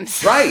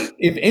James. Right.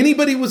 If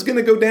anybody was going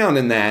to go down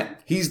in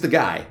that, he's the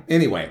guy.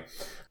 Anyway,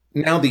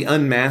 now the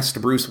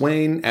unmasked Bruce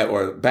Wayne,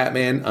 or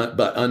Batman,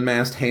 but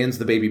unmasked, hands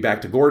the baby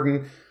back to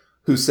Gordon,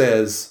 who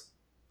says,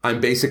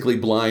 I'm basically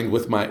blind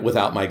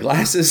without my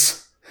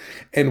glasses.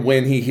 And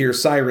when he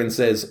hears Siren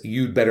says,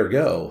 you'd better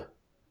go.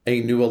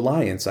 A new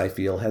alliance, I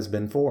feel, has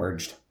been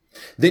forged.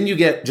 Then you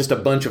get just a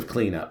bunch of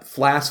cleanup.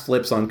 Flass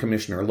flips on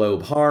Commissioner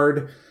Loeb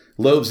hard.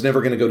 Loeb's never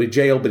going to go to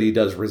jail, but he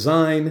does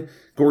resign.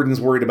 Gordon's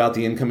worried about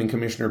the incoming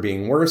commissioner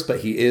being worse,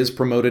 but he is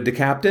promoted to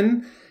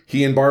captain.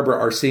 He and Barbara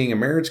are seeing a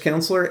marriage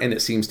counselor, and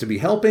it seems to be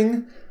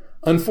helping.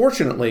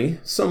 Unfortunately,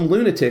 some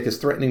lunatic is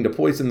threatening to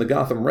poison the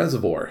Gotham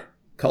Reservoir.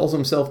 Calls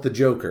himself the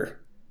Joker.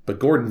 But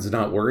Gordon's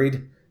not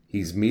worried.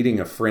 He's meeting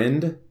a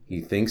friend.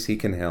 He thinks he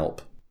can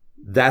help.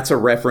 That's a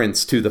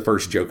reference to the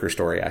first Joker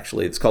story,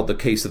 actually. It's called The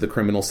Case of the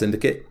Criminal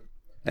Syndicate.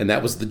 And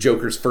that was the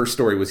Joker's first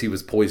story, was he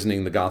was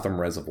poisoning the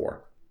Gotham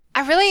Reservoir.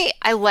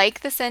 I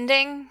like this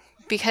ending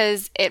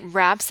because it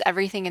wraps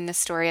everything in the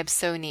story up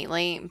so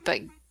neatly,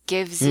 but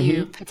gives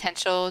you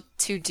potential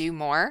to do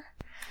more.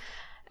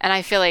 And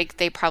I feel like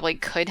they probably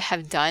could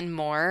have done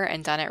more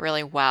and done it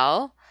really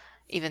well,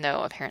 even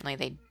though apparently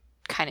they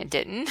kind of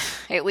didn't.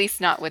 At least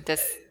not with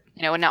this,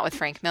 not with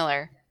Frank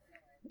Miller.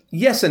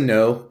 Yes and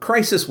no.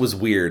 Crisis was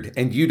weird,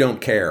 and you don't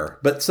care.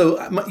 But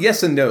so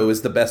yes and no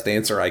is the best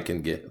answer I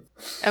can give.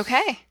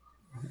 Okay.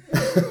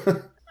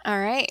 All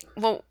right.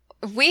 Well,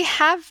 we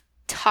have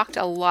talked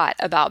a lot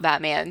about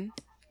Batman,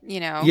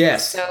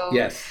 Yes. So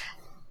yes.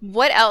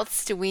 What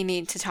else do we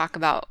need to talk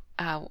about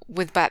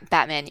with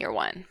Batman Year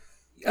One?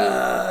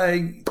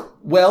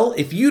 Well,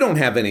 if you don't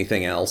have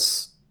anything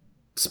else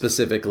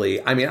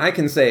specifically, I mean, I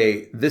can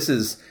say this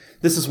is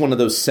one of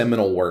those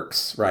seminal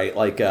works, right?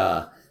 Like,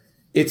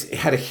 it's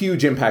had a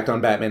huge impact on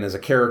Batman as a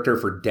character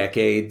for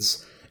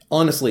decades.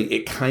 Honestly,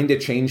 it kind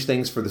of changed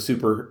things for the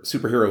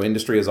superhero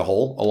industry as a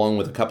whole, along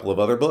with a couple of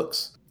other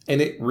books.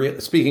 And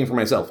speaking for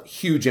myself,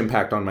 huge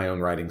impact on my own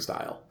writing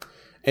style.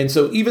 And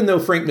so even though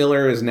Frank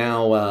Miller is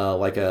now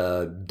like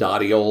a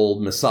dotty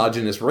old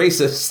misogynist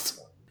racist,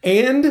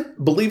 and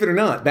believe it or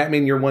not,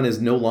 Batman Year One is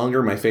no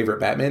longer my favorite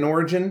Batman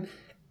origin,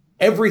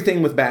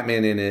 everything with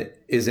Batman in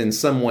it is in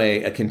some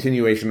way a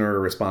continuation or a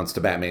response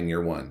to Batman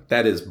Year One.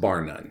 That is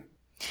bar none.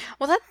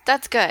 Well,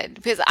 that's good,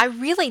 because I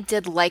really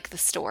did like the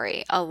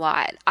story a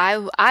lot.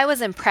 I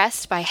was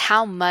impressed by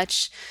how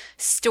much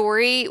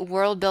story,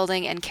 world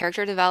building, and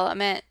character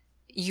development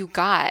you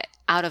got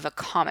out of a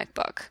comic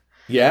book.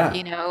 Yeah.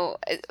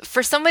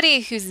 For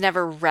somebody who's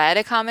never read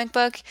a comic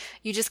book,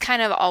 you just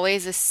kind of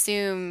always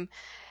assume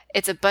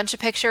it's a bunch of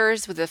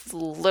pictures with a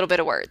little bit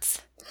of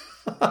words.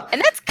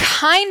 And that's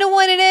kind of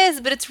what it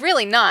is, but it's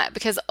really not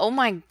because, oh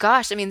my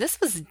gosh, I mean, this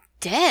was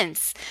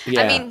dense.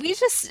 Yeah. I mean,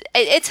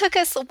 it took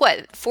us,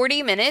 what,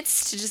 40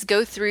 minutes to just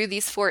go through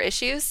these 4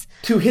 issues?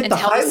 To hit the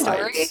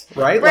highlights,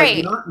 right?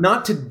 Right. Like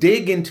not to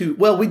dig into,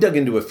 well, we dug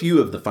into a few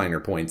of the finer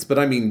points, but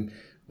I mean,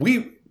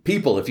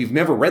 people, if you've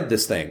never read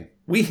this thing,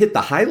 we hit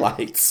the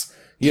highlights,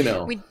 you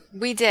know.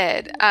 We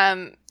did.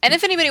 And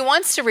if anybody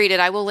wants to read it,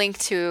 I will link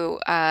to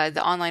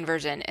the online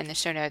version in the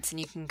show notes, and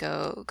you can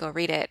go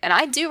read it. And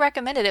I do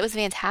recommend it. It was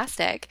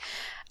fantastic.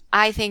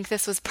 I think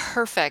this was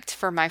perfect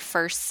for my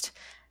first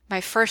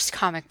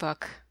comic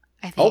book,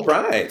 I think. All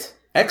right.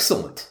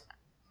 Excellent.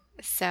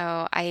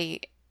 So and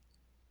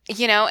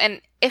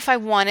if I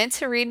wanted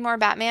to read more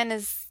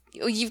Batman,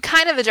 you've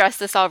kind of addressed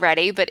this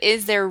already, but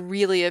is there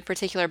really a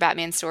particular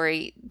Batman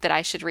story that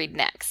I should read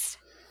next?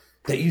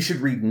 That you should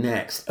read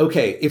next.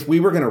 Okay, if we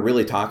were going to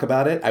really talk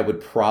about it, I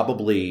would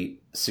probably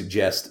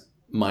suggest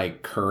my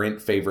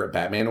current favorite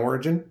Batman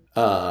origin.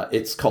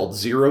 It's called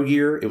Zero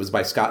Year. It was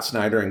by Scott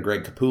Snyder and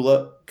Greg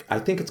Capullo. I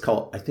think it's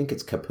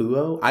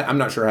Capullo. I'm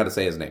not sure how to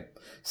say his name.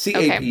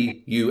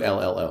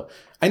 Capullo.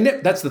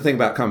 That's the thing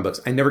about comic books.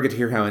 I never get to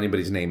hear how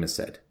anybody's name is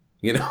said.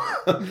 You know?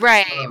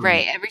 Right.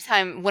 Every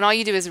time, when all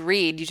you do is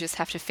read, you just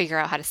have to figure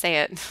out how to say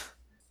it.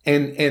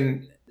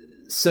 And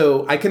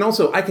so I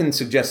can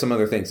suggest some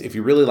other things. If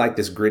you really like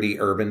this gritty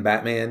urban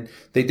Batman,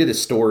 they did a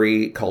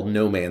story called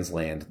No Man's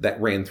Land that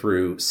ran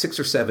through 6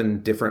 or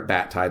 7 different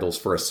Bat titles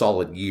for a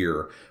solid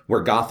year, where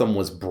Gotham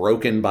was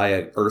broken by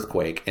an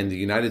earthquake and the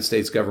United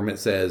States government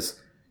says,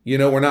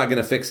 we're not going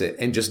to fix it,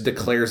 and just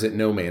declares it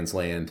No Man's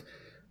Land,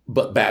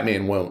 but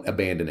Batman won't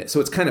abandon it. So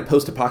it's kind of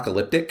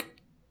post-apocalyptic,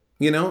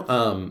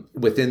 within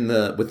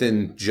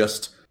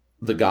just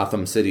the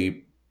Gotham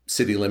City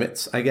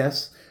limits, I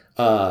guess.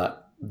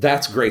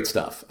 That's great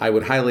stuff. I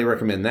would highly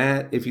recommend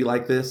that if you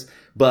like this.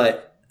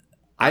 But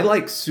I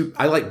like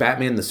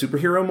Batman the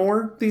superhero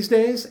more these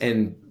days,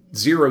 and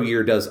Zero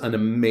Year does an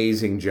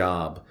amazing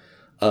job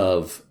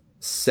of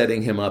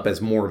setting him up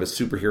as more of a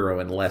superhero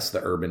and less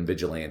the urban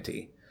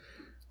vigilante.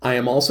 I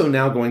am also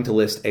now going to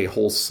list a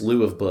whole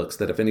slew of books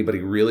that, if anybody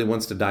really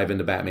wants to dive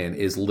into Batman,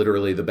 is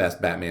literally the best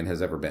Batman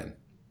has ever been.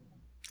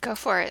 Go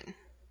for it.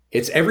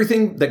 It's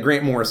everything that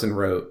Grant Morrison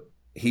wrote.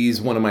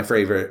 He's one of my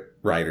favorite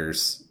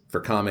writers for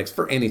comics,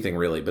 for anything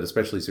really, but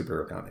especially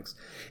superhero comics.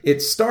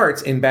 It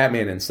starts in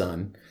Batman and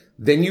Son.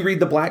 Then you read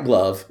The Black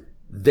Glove.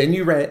 Then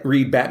you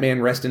read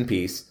Batman Rest in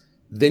Peace.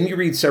 Then you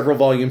read several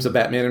volumes of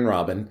Batman and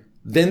Robin.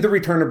 Then The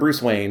Return of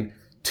Bruce Wayne.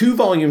 2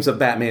 volumes of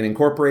Batman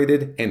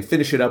Incorporated, and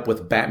finish it up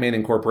with Batman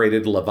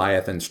Incorporated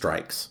Leviathan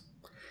Strikes.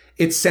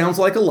 It sounds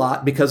like a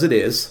lot because it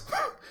is,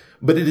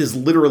 but it is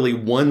literally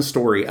one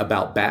story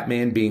about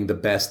Batman being the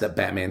best that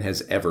Batman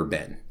has ever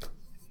been.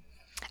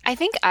 I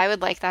think I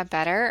would like that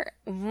better.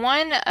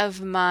 One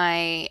of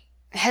my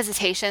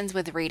hesitations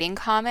with reading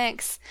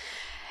comics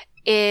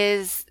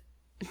is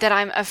that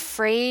I'm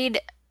afraid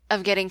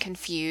of getting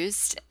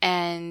confused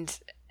and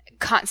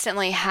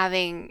constantly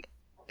having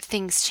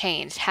things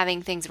changed,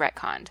 having things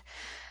retconned.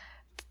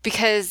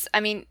 Because, I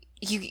mean,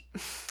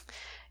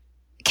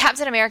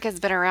 Captain America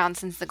has been around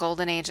since the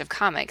golden age of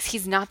comics.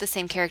 He's not the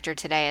same character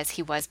today as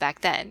he was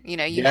back then.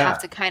 You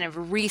have to kind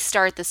of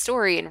restart the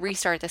story and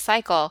restart the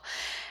cycle.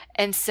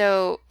 And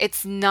so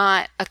it's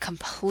not a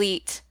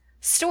complete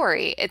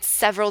story. It's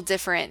several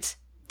different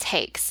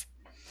takes.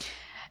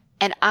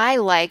 And I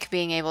like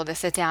being able to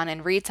sit down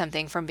and read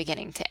something from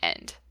beginning to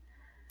end.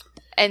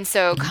 And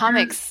so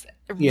comics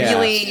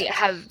really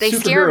they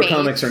scare me. Superhero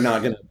comics are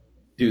not going to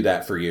do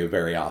that for you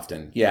very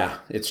often. Yeah,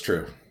 it's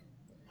true.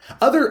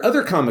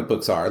 Other comic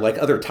books are, like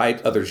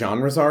other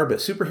genres are, but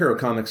superhero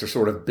comics are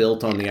sort of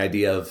built on the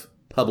idea of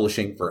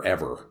publishing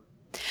forever.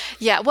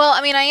 Yeah, well,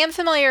 I mean, I am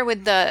familiar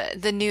with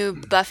the new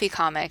Buffy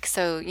comic.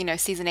 So,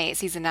 season 8,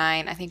 season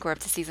 9, I think we're up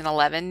to season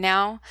 11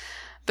 now.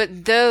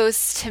 But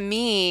those, to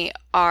me,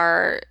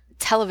 are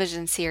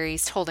television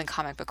series told in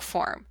comic book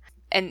form.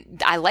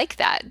 And I like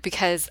that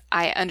because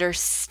I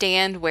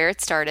understand where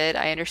it started.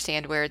 I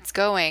understand where it's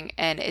going,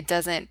 and it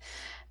doesn't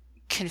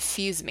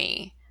confuse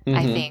me,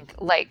 I think,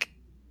 like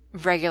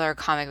regular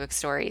comic book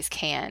stories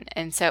can.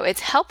 And so it's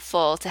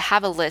helpful to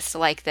have a list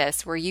like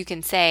this where you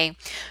can say,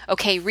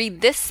 okay,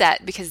 read this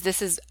set because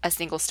this is a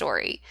single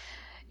story,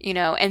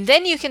 and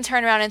then you can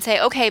turn around and say,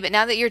 okay, but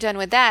now that you're done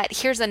with that,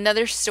 here's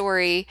another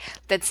story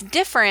that's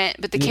different,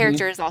 but the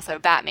character is also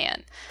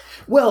Batman.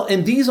 Well,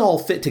 and these all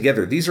fit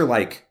together. These are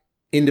like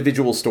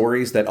individual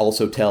stories that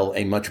also tell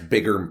a much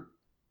bigger,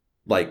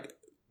 like,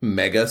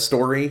 mega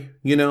story,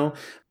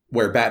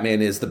 where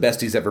Batman is the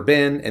best he's ever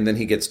been, and then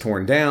he gets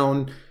torn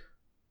down,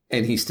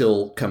 and he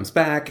still comes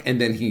back,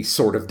 and then he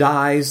sort of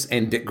dies,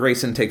 and Dick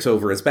Grayson takes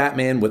over as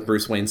Batman with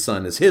Bruce Wayne's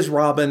son as his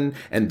Robin,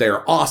 and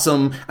they're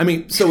awesome. I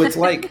mean, so it's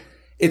like,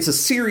 it's a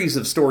series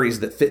of stories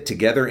that fit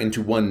together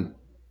into one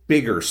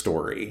bigger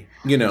story,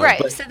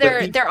 Right. So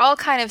they're all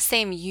kind of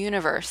same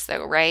universe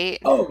though, right?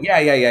 Oh,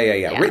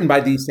 yeah. Written by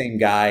the same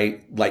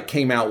guy, like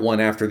came out one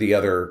after the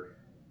other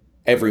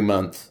every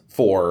month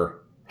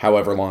for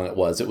however long it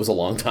was. It was a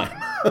long time.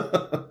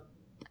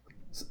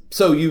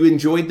 So you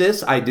enjoyed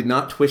this? I did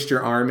not twist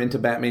your arm into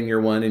Batman Year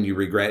One and you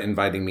regret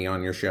inviting me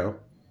on your show?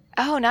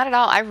 Oh, not at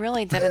all. I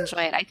really did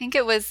enjoy it. I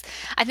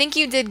think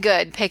you did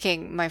good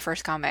picking my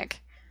first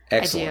comic.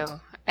 Excellent. I do.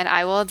 And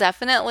I will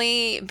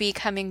definitely be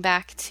coming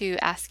back to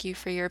ask you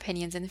for your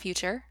opinions in the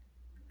future.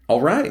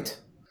 All right.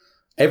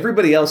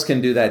 Everybody else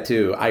can do that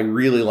too. I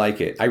really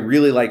like it. I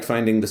really like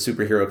finding the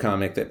superhero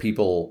comic that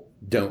people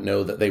don't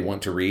know that they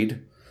want to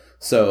read.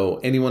 So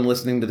anyone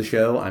listening to the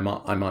show, I'm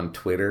on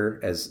Twitter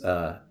as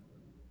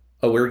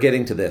we're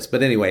getting to this.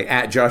 But anyway,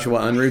 at Joshua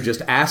Unruh,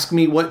 just ask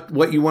me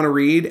what you want to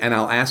read, and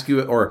I'll ask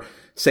you, or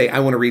say, I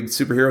want to read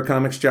superhero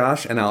comics,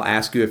 Josh, and I'll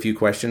ask you a few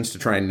questions to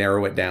try and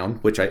narrow it down,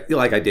 which I feel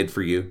like I did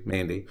for you,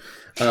 Mandy.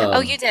 You did.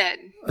 You did.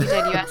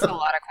 You asked a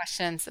lot of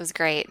questions. It was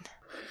great.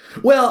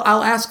 Well,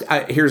 I'll ask,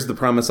 here's the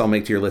promise I'll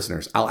make to your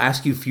listeners. I'll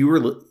ask you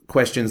fewer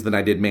questions than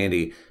I did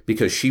Mandy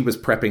because she was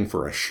prepping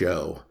for a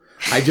show.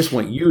 I just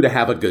want you to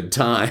have a good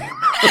time.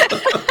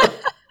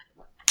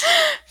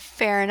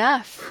 Fair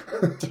enough.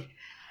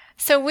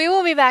 So we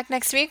will be back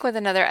next week with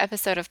another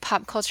episode of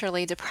Pop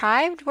Culturally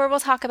Deprived, where we'll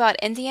talk about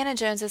Indiana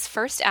Jones's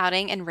first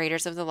outing in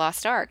Raiders of the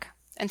Lost Ark.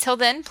 Until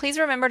then, please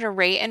remember to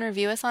rate and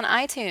review us on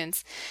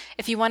iTunes.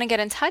 If you want to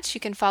get in touch,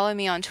 you can follow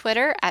me on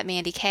Twitter at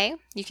Mandy K.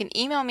 You can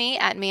email me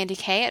at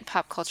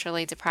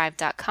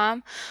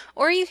mandyk@popculturallydeprived.com,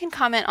 or you can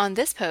comment on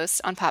this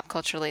post on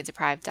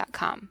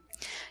popculturallydeprived.com.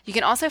 You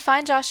can also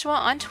find Joshua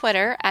on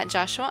Twitter at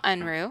Joshua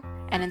Unruh.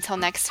 And until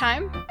next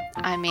time,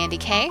 I'm Mandy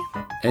K.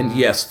 And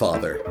yes,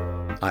 Father,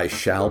 I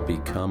shall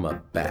become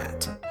a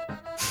bat.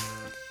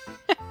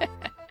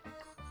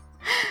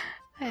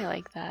 I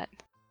like that.